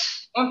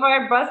much. And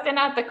for busting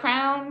out the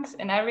crowns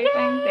and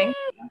everything. Yay.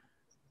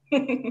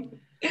 Thank you.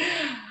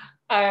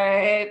 All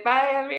right, bye everyone.